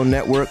Radio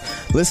Network?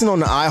 Listen on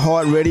the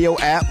iHeartRadio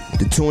app,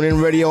 the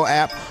TuneIn Radio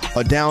app,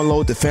 or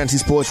download the Fantasy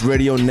Sports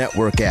Radio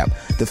Network app.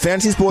 The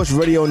Fantasy Sports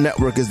Radio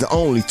Network is the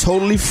only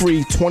totally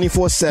free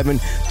 24/7,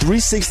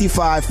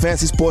 365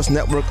 Fantasy Sports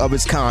Network of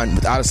its kind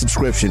without a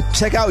subscription.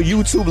 Check out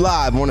YouTube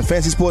Live on the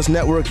Fantasy Sports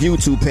Network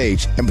YouTube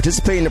page and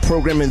participate in the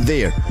programming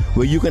there,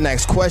 where you can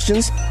ask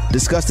questions,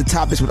 discuss the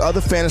topics with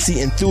other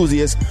fantasy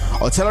enthusiasts,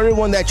 or tell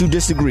everyone that you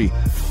disagree.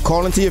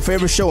 Call into your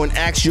favorite show and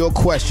ask your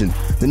question.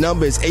 The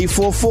number is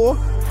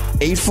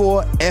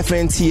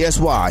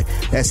 844-84-FNTSY.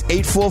 That's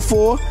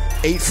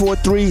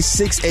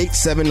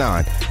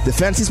 844-843-6879. The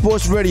Fantasy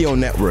Sports Radio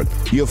Network,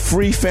 your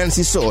free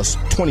fantasy source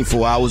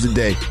 24 hours a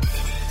day.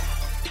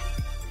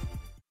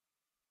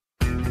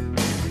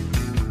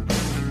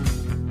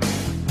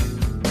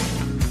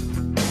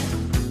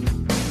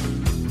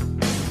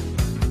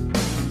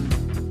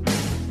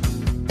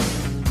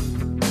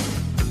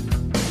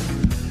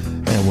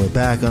 And we're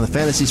back on the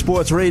Fantasy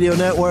Sports Radio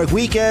Network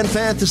Weekend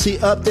Fantasy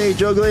Update.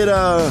 Joe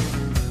Galena,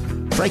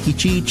 Frankie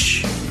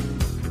Cheech,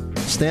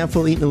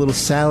 Stanfield eating a little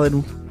salad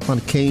on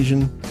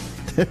occasion.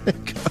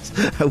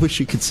 I wish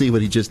you could see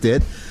what he just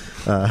did.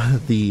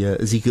 The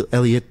Ezekiel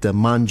Elliott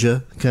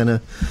manja kind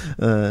of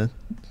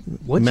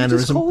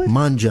mannerism.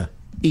 Manja.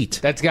 Eat.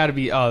 That's got to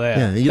be,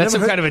 that's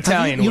some kind of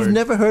Italian word. You've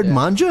never heard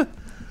manja?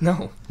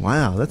 No.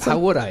 Wow. That's How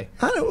would I?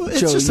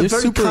 It's Joe, just you're a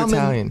very super common...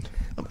 Italian.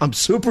 I'm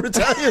super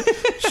Italian.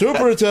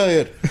 Super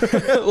Italian.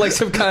 Like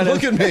some kind of...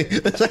 Look at me.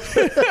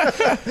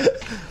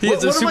 He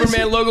has a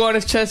Superman logo on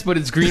his chest, but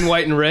it's green,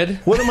 white, and red.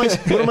 What are my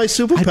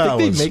superpowers? I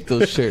think they make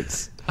those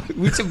shirts.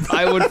 We should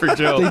buy one for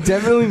Joe. They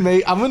definitely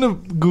make... I'm going to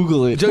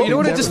Google it. Joe, you know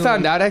what I just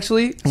found out,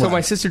 actually? So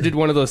my sister did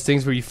one of those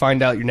things where you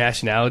find out your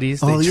nationalities.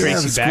 They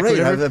trace you back.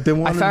 Great. I've been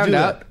wanting I found to do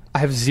out that. I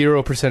have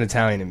 0%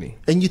 Italian in me.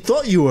 And you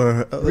thought you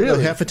were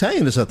half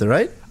Italian or something,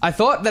 right? I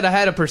thought that I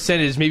had a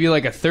percentage, maybe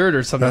like a third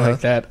or something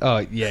like that. Oh,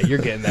 yeah, you're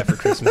getting that for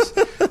Christmas.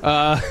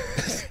 I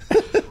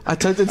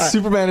typed in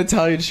Superman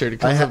Italian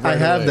shirt. I have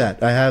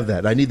that. I have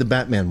that. I need the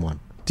Batman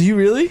one. Do you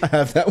really? I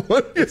have that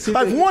one.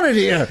 I've won it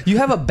here. You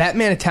have a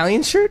Batman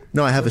Italian shirt?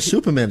 No, I have a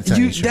Superman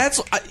Italian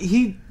shirt.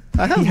 He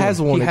has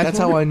one. That's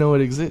how I know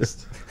it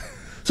exists.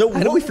 So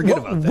how do we forget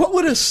about that? What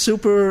would a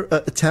super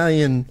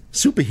Italian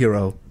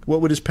superhero?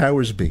 What would his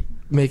powers be?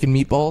 Making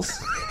meatballs,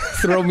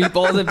 throw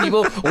meatballs at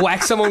people,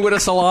 whack someone with a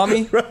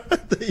salami,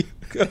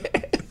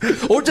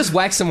 or just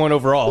whack someone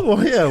overall.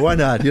 Well, yeah, why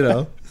not? You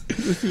know.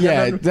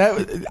 Yeah,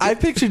 I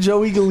picture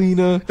Joey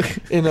Galena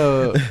in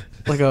a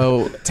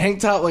tank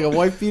top, like a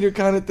wife beater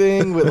kind of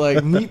thing, with like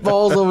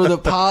meatballs over the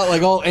pot,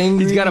 like all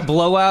angry. He's got a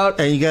blowout,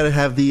 and you got to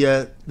have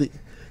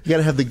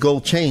the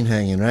gold chain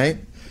hanging, right?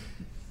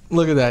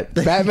 Look at that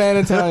Batman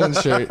Italian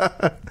shirt.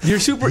 Your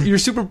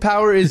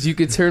superpower is you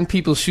could turn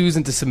people's shoes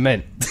into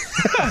cement,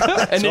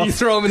 and then you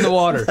throw them in the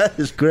water. That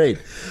is great.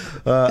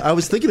 I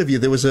was thinking of you.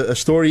 There was a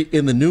story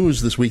in the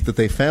news this week that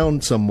they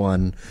found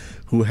someone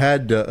who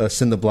had a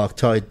cinder block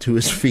tied to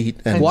his feet.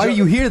 And why are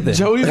you here then?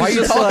 Joey was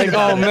just like,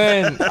 oh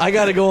man, I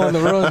got to go on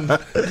the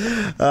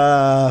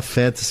run.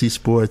 Fantasy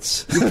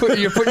sports.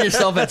 You're putting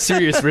yourself at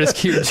serious risk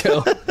here,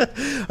 Joe.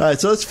 All right,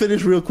 so let's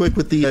finish real quick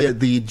with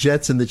the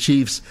Jets and the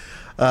Chiefs.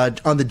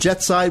 On the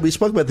Jets side, we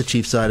spoke about the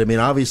Chiefs side. I mean,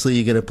 obviously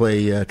you're going to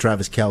play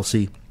Travis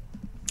Kelce.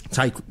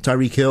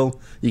 Tyreek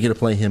Hill, you're going to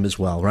play him as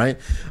well, right?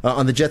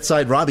 On the Jets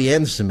side, Robbie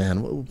Anderson,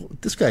 man,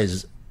 this guy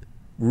is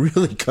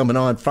really coming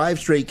on. 5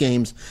 straight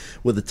games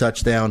with a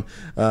touchdown.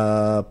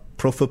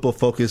 Pro Football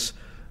Focus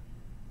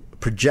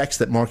projects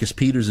that Marcus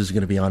Peters is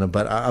going to be on him,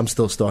 but I'm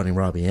still starting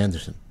Robbie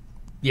Anderson.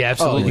 Yeah,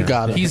 absolutely. Oh, you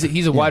got it.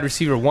 He's a wide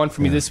receiver 1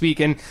 for me this week,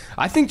 and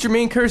I think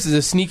Jermaine Kearse is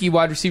a sneaky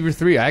wide receiver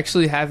 3. I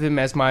actually have him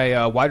as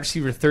my wide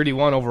receiver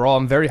 31 overall.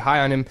 I'm very high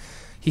on him.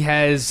 He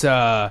has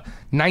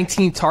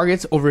 19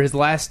 targets over his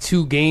last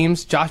 2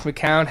 games. Josh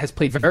McCown has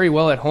played very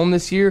well at home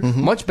this year,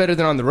 much better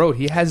than on the road.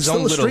 He has his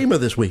own little streamer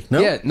this week. No,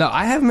 yeah, no,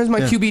 I have him as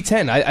my QB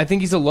 10. I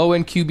think he's a low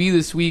end QB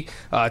this week.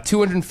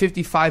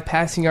 255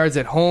 passing yards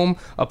at home,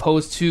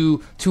 opposed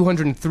to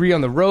 203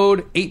 on the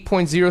road.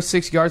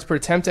 8.06 yards per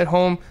attempt at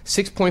home.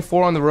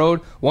 6.4 on the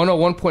road.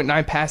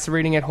 101.9 passer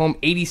rating at home.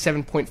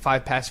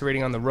 87.5 passer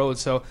rating on the road.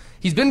 So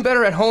he's been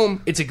better at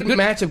home. It's a good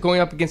matchup going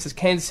up against the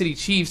Kansas City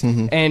Chiefs,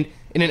 and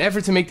in an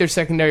effort to make their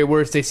secondary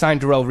worse, they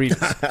signed Darrelle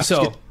Revis.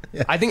 So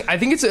I think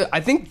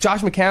Josh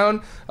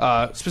McCown,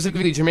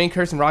 specifically Jermaine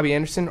Kearse and Robbie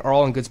Anderson, are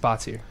all in good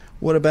spots here.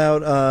 What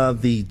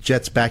about the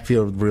Jets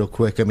backfield real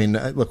quick? I mean,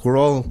 look, we're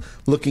all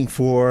looking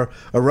for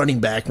a running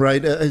back,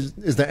 right?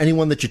 Is there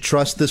anyone that you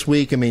trust this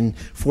week? I mean,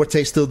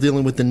 Forte's still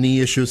dealing with the knee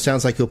issue.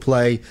 Sounds like he'll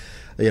play.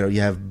 You know, you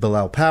have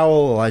Bilal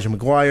Powell, Elijah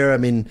McGuire. I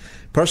mean,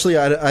 personally,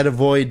 I'd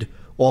avoid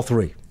all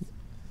 3.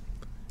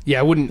 Yeah,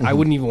 I wouldn't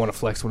even want to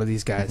flex one of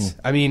these guys.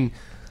 I mean,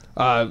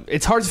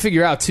 it's hard to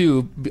figure out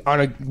too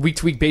on a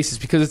week-to-week basis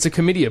because it's a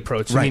committee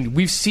approach. Right. I mean,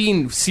 we've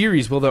seen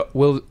series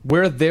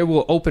where they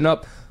will open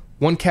up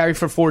 1 carry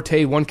for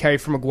Forte, 1 carry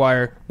for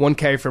McGuire, 1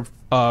 carry for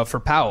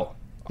Powell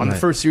on the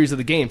first series of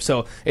the game.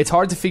 So it's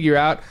hard to figure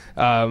out.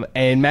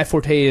 And Matt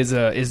Forte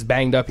is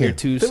banged up here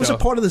too. There was a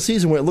part of the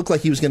season where it looked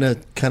like he was going to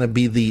kind of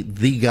be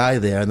the guy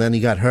there, and then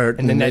he got hurt,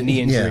 and then that knee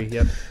injury.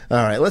 Yeah. Yep. All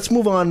right, let's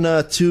move on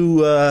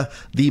to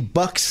the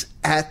Bucks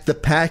at the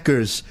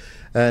Packers.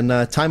 And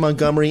Ty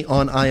Montgomery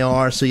on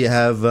IR, so you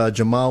have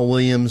Jamal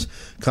Williams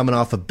coming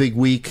off a big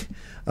week.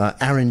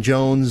 Aaron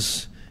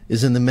Jones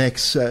is in the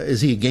mix.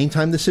 Is he a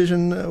game-time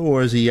decision,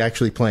 or is he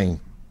actually playing?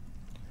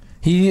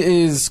 He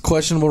is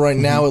questionable right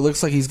now. It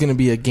looks like he's going to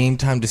be a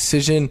game-time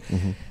decision.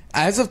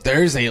 As of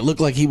Thursday, it looked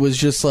like he was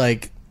just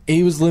like,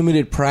 he was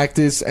limited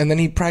practice, and then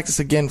he practiced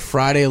again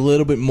Friday a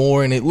little bit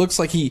more, and it looks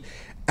like he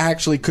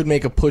actually could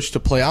make a push to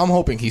play. I'm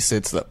hoping he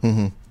sits,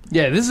 though.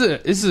 Yeah, this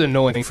is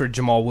annoying for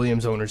Jamal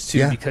Williams owners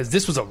too, because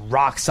this was a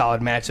rock solid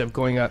matchup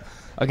going up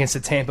against the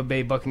Tampa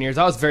Bay Buccaneers.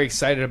 I was very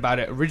excited about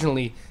it.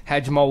 Originally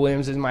had Jamal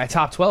Williams in my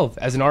top 12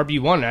 as an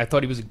RB1, and I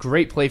thought he was a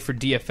great play for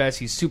DFS.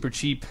 He's super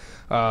cheap.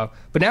 But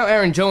now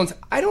Aaron Jones,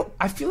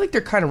 I feel like they're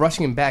kind of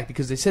rushing him back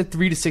because they said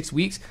 3 to 6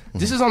 weeks.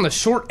 This is on the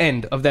short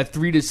end of that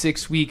 3 to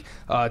 6 week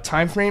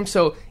time frame.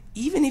 So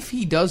even if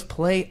he does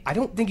play, I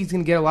don't think he's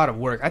going to get a lot of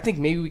work. I think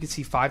maybe we could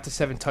see 5 to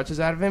 7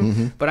 touches out of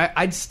him, but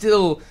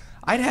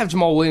I'd have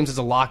Jamal Williams as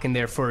a lock in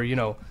there for,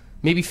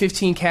 maybe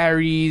 15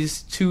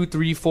 carries, 2,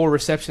 3, 4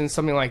 receptions,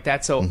 something like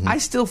that. So I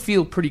still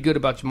feel pretty good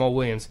about Jamal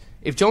Williams.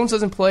 If Jones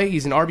doesn't play,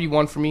 he's an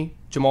RB1 for me.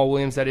 Jamal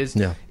Williams, that is.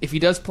 Yeah. If he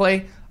does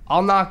play,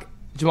 I'll knock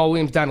Jamal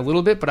Williams down a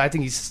little bit, but I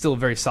think he's still a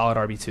very solid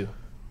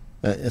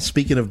RB2.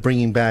 Speaking of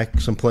bringing back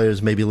some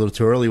players maybe a little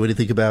too early, what do you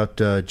think about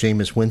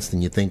Jameis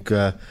Winston? You think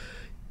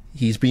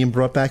he's being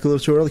brought back a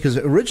little too early? Because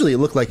originally it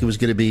looked like it was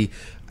going to be,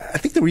 I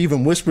think there were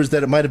even whispers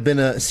that it might have been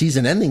a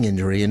season-ending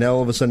injury, and now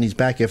all of a sudden he's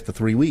back after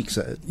 3 weeks.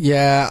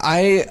 Yeah,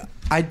 I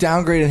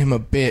downgraded him a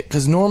bit,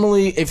 because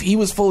normally if he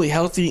was fully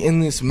healthy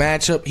in this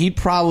matchup, he'd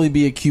probably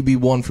be a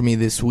QB1 for me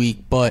this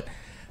week, but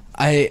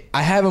I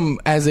have him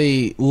as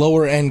a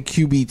lower-end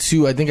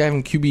QB2. I think I have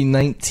him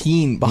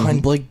QB19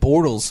 behind Blake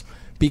Bortles,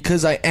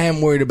 because I am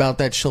worried about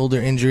that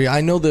shoulder injury.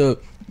 I know the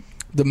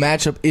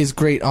matchup is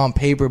great on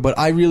paper, but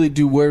I really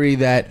do worry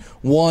that,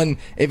 one,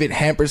 if it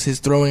hampers his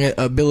throwing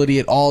ability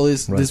at all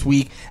this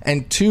week,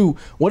 and two,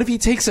 what if he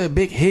takes a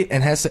big hit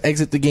and has to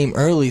exit the game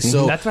early?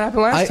 So that's what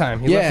happened last time.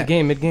 He left the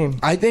game mid-game.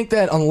 I think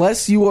that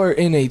unless you are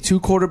in a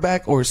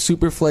 2-quarterback or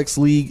super flex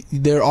league,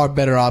 there are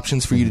better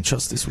options for you to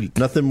trust this week.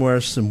 Nothing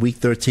worse than week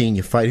 13,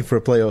 you're fighting for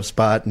a playoff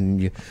spot,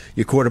 and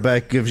your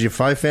quarterback gives you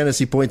 5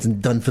 fantasy points and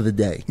done for the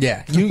day.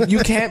 Yeah, you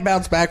can't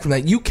bounce back from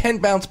that. You can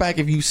bounce back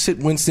if you sit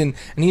Winston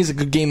and he has a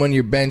good game on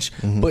your bench,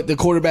 but the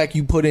quarterback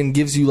you put in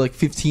gives you like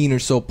 15 or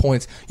so points.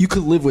 You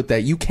could live with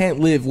that. You can't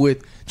live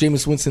with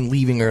Jameis Winston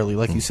leaving early,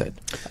 like you said.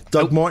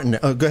 Doug Martin,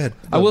 go ahead.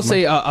 I will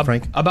say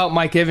about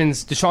Mike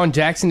Evans, Deshaun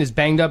Jackson is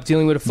banged up,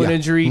 dealing with a foot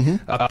injury.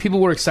 People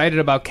were excited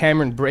about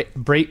Cameron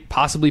Brate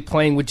possibly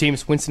playing with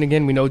Jameis Winston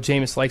again. We know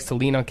Jameis likes to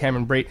lean on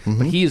Cameron Brate,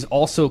 but he is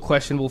also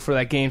questionable for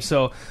that game.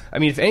 So, I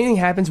mean, if anything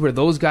happens where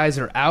those guys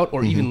are out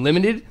or even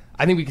limited,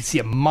 I think we could see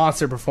a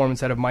monster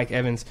performance out of Mike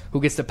Evans, who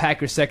gets the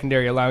Packers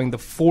secondary, allowing the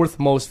 4th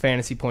most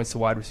fantasy points to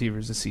wide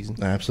receivers this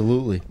season.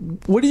 Absolutely.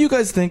 What do you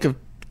guys think of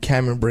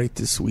Cameron Brate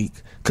this week?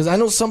 Because I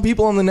know some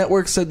people on the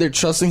network said they're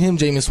trusting him.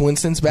 Jameis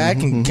Winston's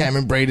back, and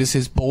Cameron Brate is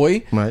his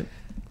boy. Right.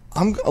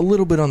 I'm a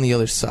little bit on the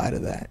other side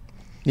of that.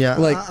 Yeah,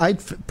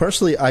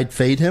 I'd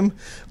fade him,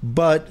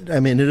 but I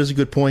mean, it is a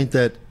good point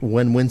that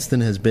when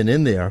Winston has been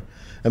in there,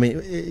 I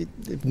mean,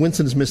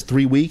 Winston has missed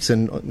 3 weeks,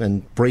 and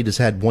Brate has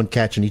had 1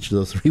 catch in each of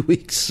those 3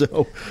 weeks,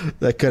 so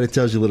that kind of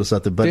tells you a little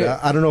something. But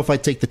I don't know if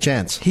I'd take the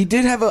chance. He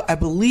did have I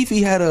believe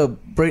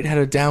Brate had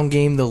a down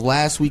game the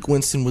last week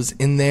Winston was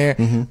in there.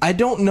 I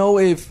don't know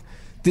if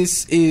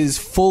this is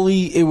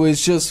it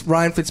was just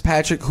Ryan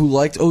Fitzpatrick who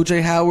liked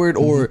O.J. Howard,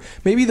 or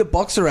maybe the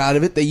Bucs are out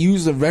of it. They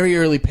used a very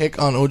early pick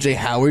on O.J.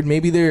 Howard.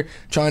 Maybe they're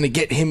trying to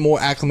get him more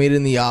acclimated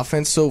in the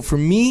offense. So for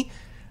me,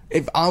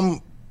 if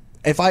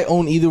I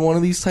own either one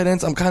of these tight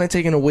ends, I'm kind of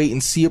taking a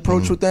wait-and-see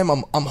approach with them.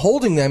 I'm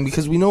holding them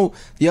because we know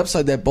the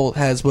upside that Bolt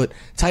has, but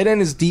tight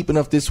end is deep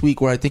enough this week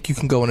where I think you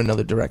can go in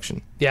another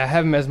direction. Yeah, I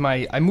have him as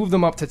I moved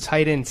them up to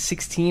tight end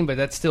 16, but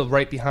that's still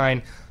right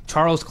behind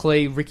Charles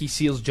Clay, Ricky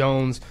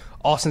Seals-Jones,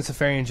 Austin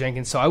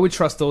Seferian-Jenkins, so I would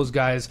trust those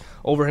guys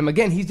over him.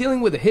 Again, he's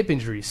dealing with a hip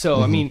injury,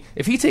 so I mean,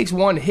 if he takes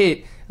one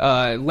hit,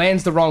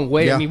 lands the wrong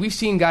way, I mean, we've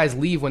seen guys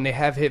leave when they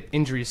have hip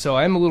injuries, so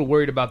I'm a little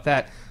worried about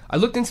that. I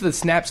looked into the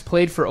snaps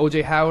played for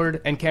O.J.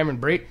 Howard and Cameron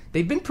Brate.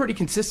 They've been pretty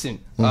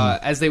consistent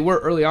as they were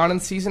early on in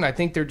the season. I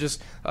think they're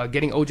just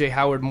getting O.J.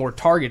 Howard more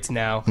targets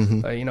now.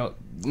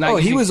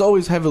 He was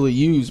always heavily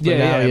used,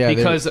 but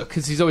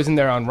because he's always in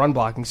there on run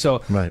blocking. So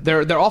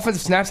their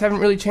offensive snaps haven't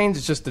really changed.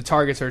 It's just the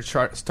targets are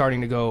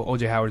starting to go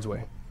O.J. Howard's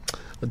way.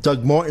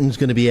 Doug Martin's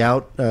going to be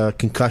out,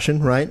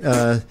 concussion, right?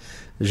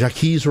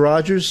 Jacquizz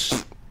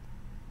Rodgers.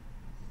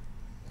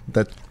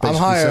 I'm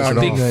higher on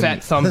big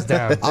fat thumbs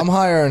down. I'm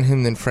higher on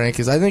him than Frank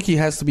is. I think he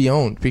has to be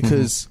owned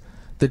because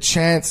the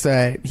chance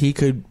that he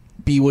could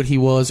be what he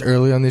was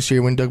early on this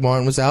year when Doug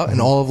Martin was out, and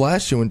all of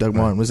last year when Doug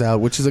Martin was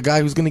out, which is a guy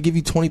who's going to give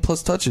you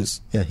 20-plus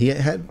touches. Yeah, he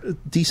had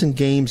decent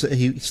games.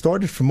 He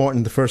started for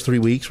Martin the first 3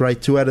 weeks,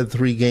 right? 2 out of the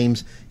 3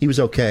 games, he was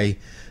okay.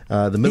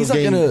 The middle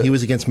game, he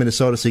was against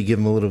Minnesota, so you give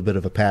him a little bit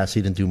of a pass.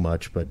 He didn't do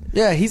much, but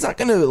yeah, he's not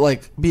going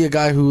to be a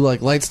guy who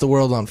lights the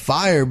world on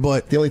fire.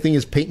 But the only thing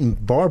is Peyton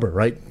Barber,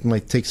 right?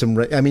 Might take some.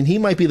 I mean, he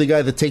might be the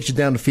guy that takes you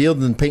down the field,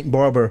 and then Peyton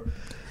Barber,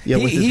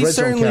 with his red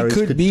zone carries,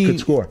 could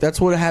score.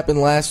 That's what happened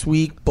last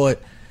week,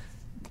 but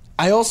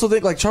I also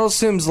think Charles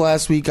Sims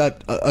last week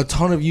got a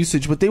ton of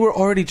usage, but they were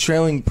already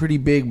trailing pretty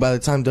big by the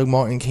time Doug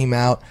Martin came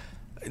out.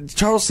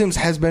 Charles Sims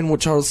has been what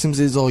Charles Sims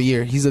is all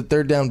year. He's a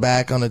third down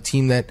back on a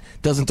team that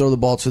doesn't throw the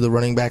ball to the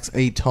running backs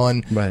a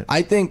ton. Right.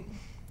 I think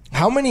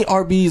how many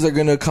RBs are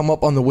going to come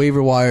up on the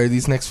waiver wire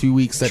these next few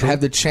weeks that have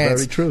the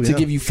chance to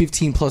give you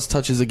 15-plus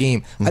touches a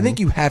game? I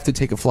think you have to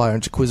take a flyer on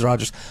Jacquizz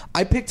Rodgers.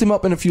 I picked him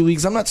up in a few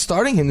leagues. I'm not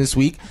starting him this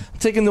week. I'm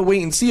taking the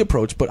wait-and-see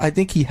approach, but I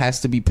think he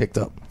has to be picked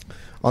up.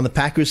 On the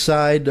Packers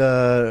side,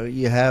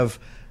 you have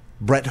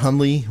Brett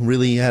Hundley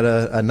really had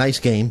a nice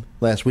game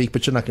last week,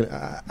 but you're not going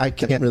to. I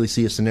can't really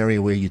see a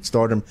scenario where you'd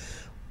start him.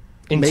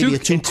 In maybe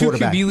two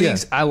QB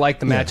leagues, I like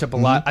the matchup a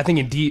lot. Mm-hmm. I think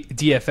in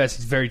DFS,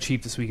 it's very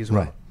cheap this week as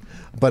well. Right.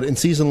 But in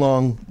season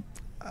long,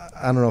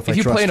 I don't know if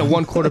you trust play in a him.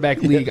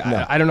 one-quarterback league,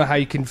 No. I don't know how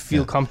you can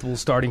feel comfortable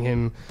starting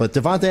him. But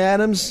Devontae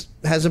Adams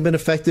hasn't been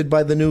affected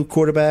by the new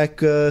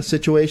quarterback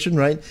situation,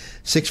 right?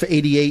 6 for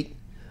 88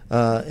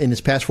 in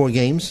his past 4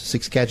 games,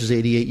 6 catches,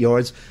 88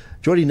 yards.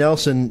 Jordy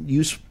Nelson,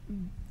 you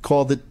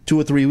called it 2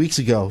 or 3 weeks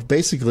ago.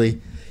 Basically,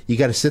 you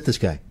got to sit this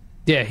guy.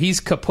 Yeah, he's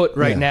kaput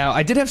right now.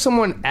 I did have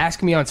someone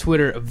ask me on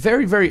Twitter a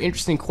very, very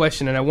interesting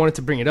question, and I wanted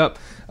to bring it up.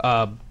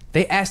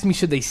 They asked me,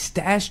 should they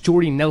stash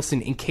Jordy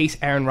Nelson in case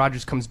Aaron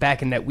Rodgers comes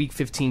back in that Week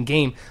 15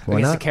 game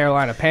against the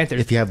Carolina Panthers?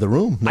 If you have the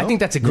room. No? I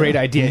think that's a great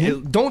idea.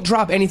 Don't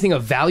drop anything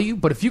of value,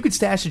 but if you could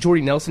stash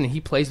Jordy Nelson and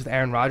he plays with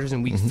Aaron Rodgers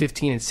in Week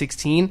 15 and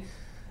 16,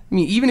 I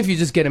mean, even if you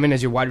just get him in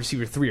as your wide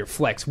receiver 3 or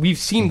flex, we've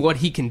seen what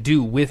he can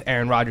do with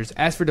Aaron Rodgers.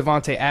 As for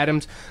Devontae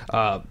Adams,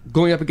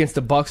 going up against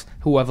the Bucs,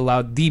 who have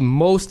allowed the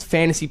most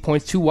fantasy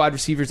points to wide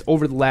receivers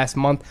over the last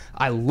month,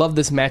 I love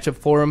this matchup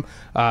for him.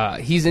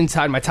 He's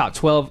inside my top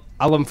 12.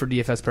 I love him for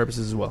DFS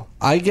purposes as well.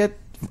 I get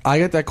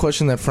that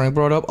question that Frank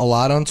brought up a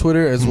lot on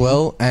Twitter as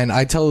well, and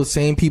I tell the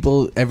same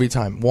people every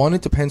time. 1,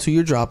 it depends who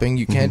you're dropping.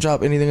 You can't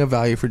drop anything of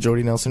value for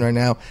Jordy Nelson right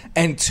now.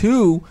 And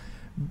 2,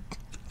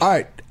 all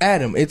right,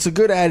 Adam, it's a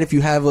good ad if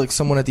you have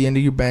someone at the end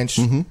of your bench.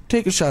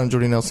 Take a shot on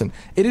Jordy Nelson.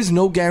 It is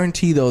no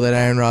guarantee, though, that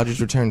Aaron Rodgers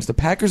returns. The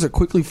Packers are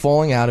quickly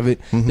falling out of it.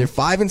 They're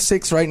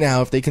 5-6 right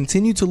now. If they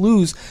continue to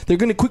lose, they're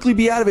going to quickly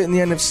be out of it in the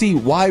NFC.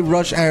 Why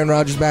rush Aaron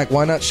Rodgers back?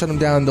 Why not shut him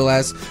down the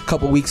last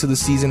couple weeks of the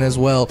season as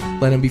well?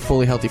 Let him be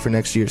fully healthy for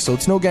next year. So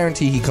it's no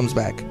guarantee he comes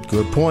back.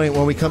 Good point.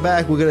 When we come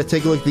back, we're going to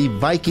take a look at the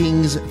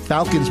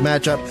Vikings-Falcons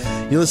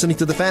matchup. You're listening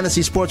to the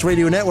Fantasy Sports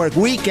Radio Network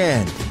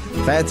Weekend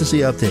Fantasy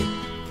Update.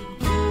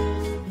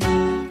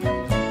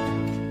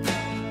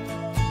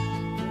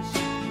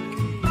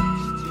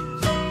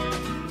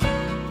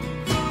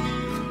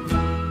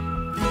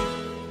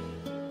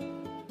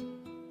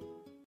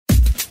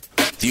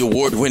 The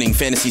award-winning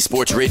Fantasy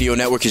Sports Radio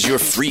Network is your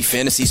free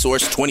fantasy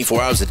source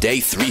 24 hours a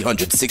day,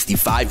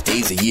 365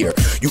 days a year.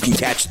 You can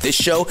catch this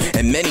show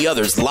and many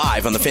others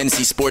live on the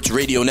Fantasy Sports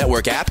Radio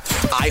Network app,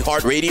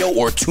 iHeartRadio,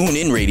 or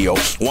TuneIn Radio.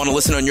 Want to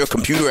listen on your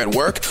computer at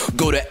work?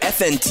 Go to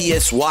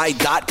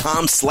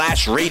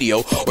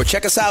fntsy.com/radio or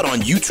check us out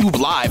on YouTube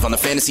Live on the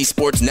Fantasy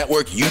Sports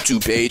Network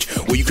YouTube page,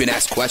 where you can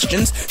ask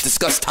questions,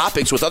 discuss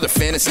topics with other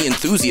fantasy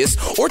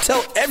enthusiasts, or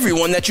tell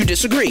everyone that you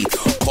disagree.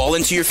 Call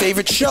into your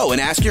favorite show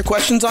and ask your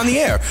questions on the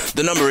air.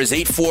 The number is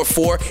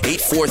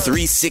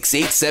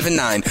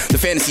 844-843-6879. The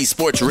Fantasy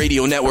Sports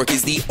Radio Network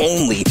is the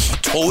only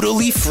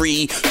totally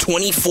free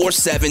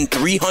 24/7,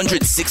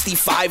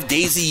 365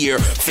 days a year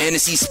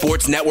fantasy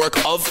sports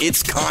network of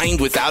its kind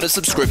without a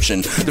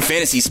subscription. The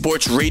Fantasy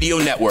Sports Radio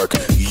Network,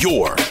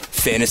 your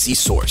fantasy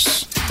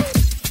source.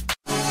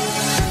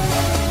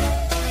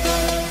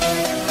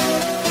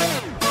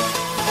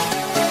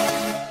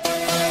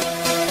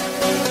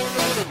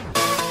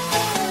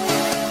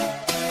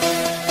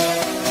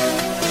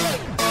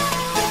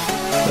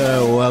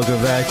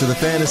 Welcome back to the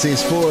Fantasy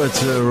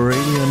Sports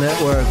Radio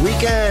Network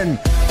Weekend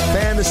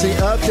Fantasy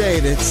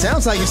Update. It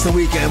sounds like it's the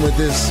weekend with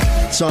this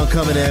song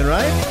coming in,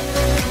 right?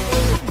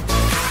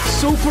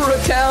 Super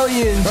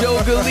Italian, Joe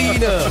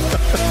Galena.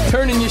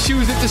 Turning your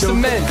shoes into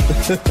cement.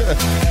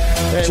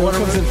 Hey, Joe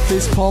comes in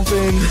fist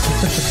pumping,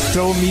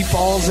 throwing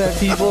meatballs at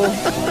people.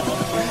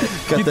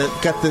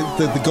 Got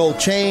the gold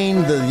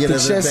chain, the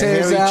chest the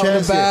hairs hairy out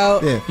chest. and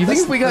about. Yeah. You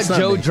think if we got That's not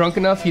Joe me. drunk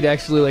enough, he'd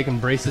actually like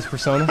embrace this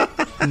persona?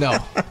 No.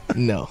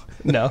 No.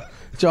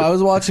 Joe, I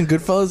was watching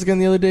Goodfellas again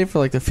the other day for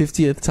like the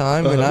 50th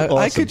time, and I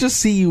Awesome. could just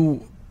see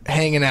you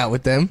hanging out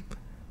with them.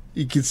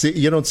 You can see.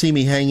 You don't see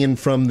me hanging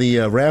from the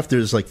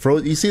rafters like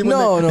frozen. You see them?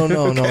 No.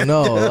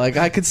 Okay. Like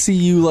I could see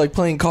you like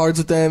playing cards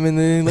with them, and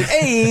then like,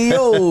 hey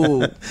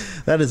yo,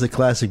 That is a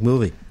classic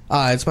movie.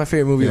 it's my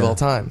favorite movie of all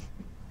time.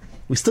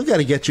 We still got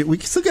to get you. We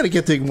still got to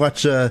get to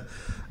watch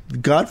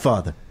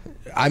Godfather.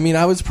 I mean,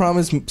 I was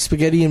promised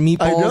spaghetti and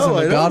meatballs on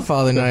I the know.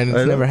 Godfather night, and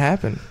I it's know. never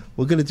happened.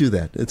 We're going to do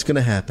that. It's going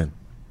to happen.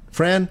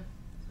 Fran,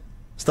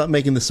 stop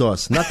making the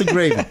sauce, not the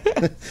gravy.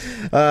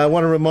 I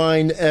want to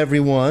remind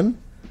everyone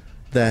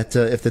that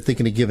if they're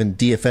thinking of giving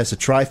DFS a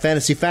try,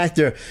 Fantasy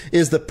Factor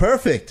is the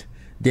perfect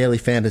daily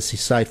fantasy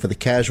site for the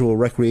casual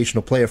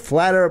recreational player.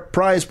 Flatter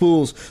prize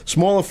pools,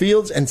 smaller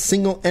fields, and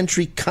single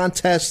entry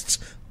contests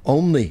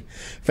only.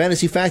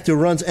 Fantasy Factor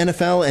runs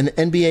NFL and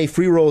NBA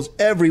free rolls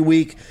every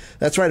week.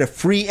 That's right, a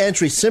free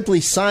entry. Simply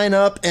sign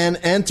up and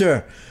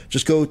enter.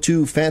 Just go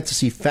to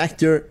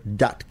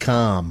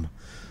fantasyfactor.com.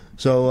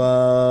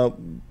 So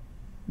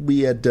we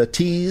had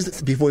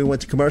teased before we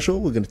went to commercial.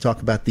 We're going to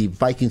talk about the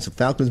Vikings and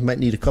Falcons. Might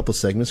need a couple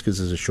segments because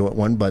it's a short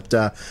one. But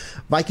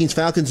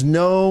Vikings-Falcons,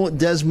 no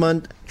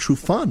Desmond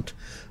Trufant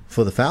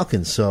for the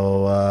Falcons.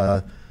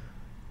 So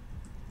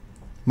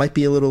might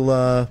be a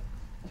little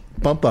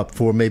bump up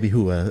for maybe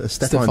who?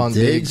 Stephon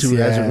Diggs, who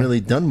hasn't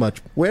really done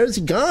much. Where has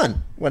he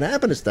gone? What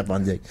happened to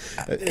Stephon Diggs?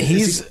 Is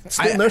he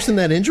still nursing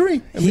that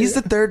injury? He's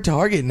the third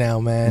target now,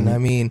 man. I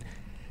mean,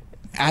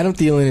 Adam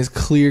Thielen is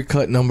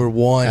clear-cut number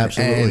one.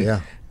 Absolutely, and yeah.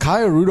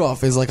 Kyle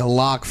Rudolph is like a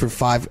lock for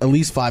at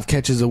least five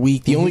catches a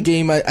week. The only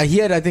game he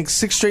had, I think,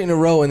 6 straight in a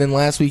row, and then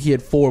last week he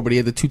had 4, but he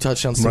had the 2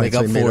 touchdowns to make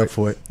up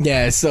for it.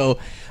 Yeah, so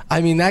I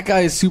mean that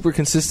guy is super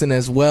consistent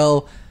as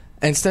well.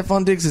 And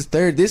Stephon Diggs is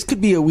third. This could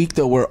be a week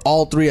though where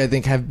all three I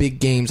think have big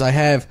games. I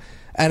have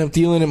Adam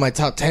Thielen in my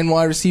top 10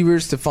 wide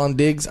receivers. Stephon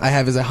Diggs I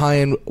have as a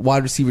high-end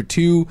wide receiver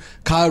 2.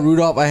 Kyle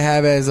Rudolph I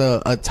have as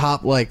a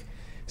top like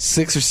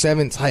 6 or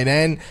 7 tight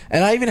end.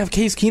 And I even have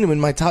Case Keenum in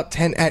my top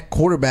 10 at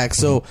quarterback.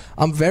 So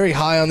I'm very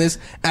high on this.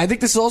 And I think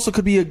this also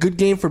could be a good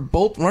game for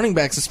both running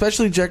backs,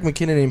 especially Jack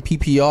McKinnon in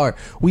PPR.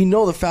 We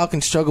know the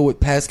Falcons struggle with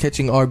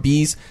pass-catching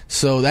RBs,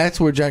 so that's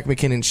where Jack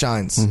McKinnon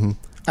shines.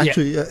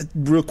 Actually,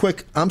 real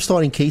quick, I'm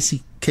starting Case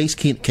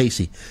Keenum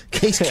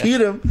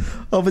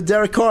over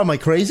Derek Carr. Am I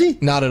crazy?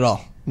 Not at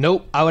all.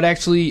 Nope. I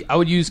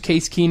would use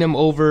Case Keenum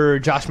over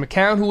Josh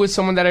McCown, who was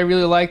someone that I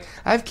really like.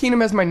 I have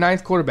Keenum as my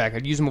 9th quarterback.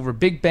 I'd use him over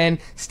Big Ben,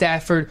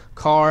 Stafford,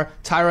 Carr,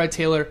 Tyrod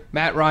Taylor,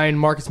 Matt Ryan,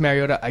 Marcus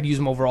Mariota. I'd use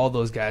him over all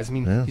those guys. I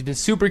mean, he's been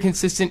super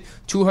consistent,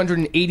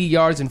 280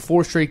 yards in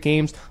 4 straight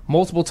games,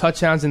 multiple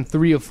touchdowns in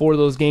 3 of 4 of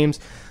those games.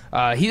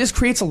 He just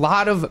creates a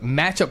lot of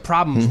matchup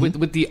problems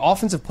with the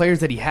offensive players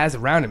that he has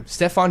around him.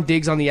 Stephon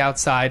Diggs on the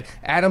outside,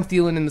 Adam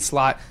Thielen in the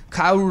slot,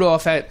 Kyle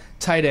Rudolph at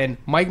tight end.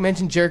 Mike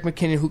mentioned Jerick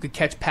McKinnon, who could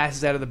catch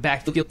passes out of the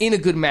backfield in a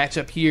good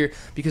matchup here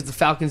because the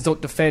Falcons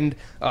don't defend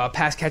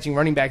pass-catching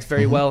running backs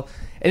very well.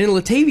 And then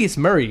Latavius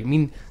Murray, I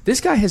mean, this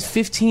guy has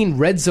 15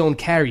 red zone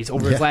carries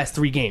over his last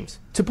 3 games.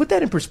 To put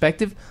that in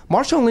perspective,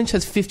 Marshawn Lynch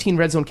has 15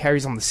 red zone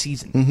carries on the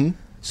season.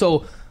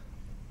 So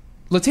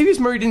Latavius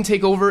Murray didn't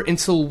take over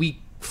until week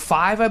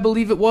 5, I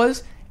believe it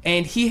was,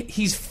 and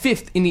he's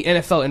 5th in the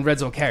NFL in red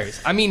zone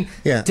carries. I mean,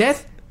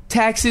 death,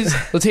 taxes,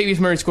 Latavius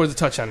Murray scores a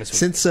touchdown this week.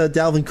 Since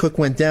Dalvin Cook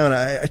went down,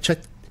 I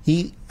checked.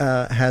 He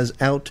has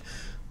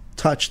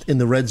out-touched in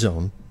the red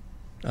zone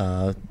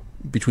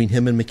between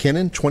him and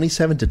McKinnon,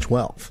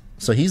 27-12.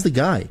 So he's the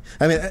guy.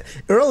 I mean,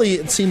 early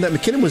it seemed that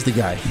McKinnon was the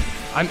guy.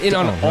 I'm in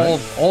on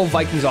all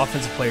Vikings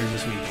offensive players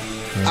this week.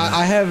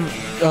 I have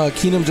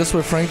Keenum just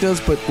where Frank does,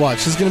 but watch.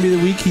 This is going to be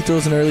the week he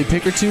throws an early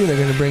pick or two, and they're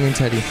going to bring in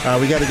Teddy.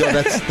 We got to go.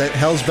 That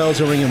hell's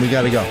bells are ringing. We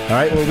got to go. All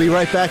right, we'll be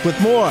right back with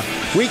more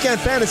Weekend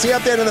Fantasy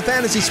Update on the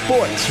Fantasy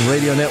Sports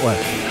Radio Network.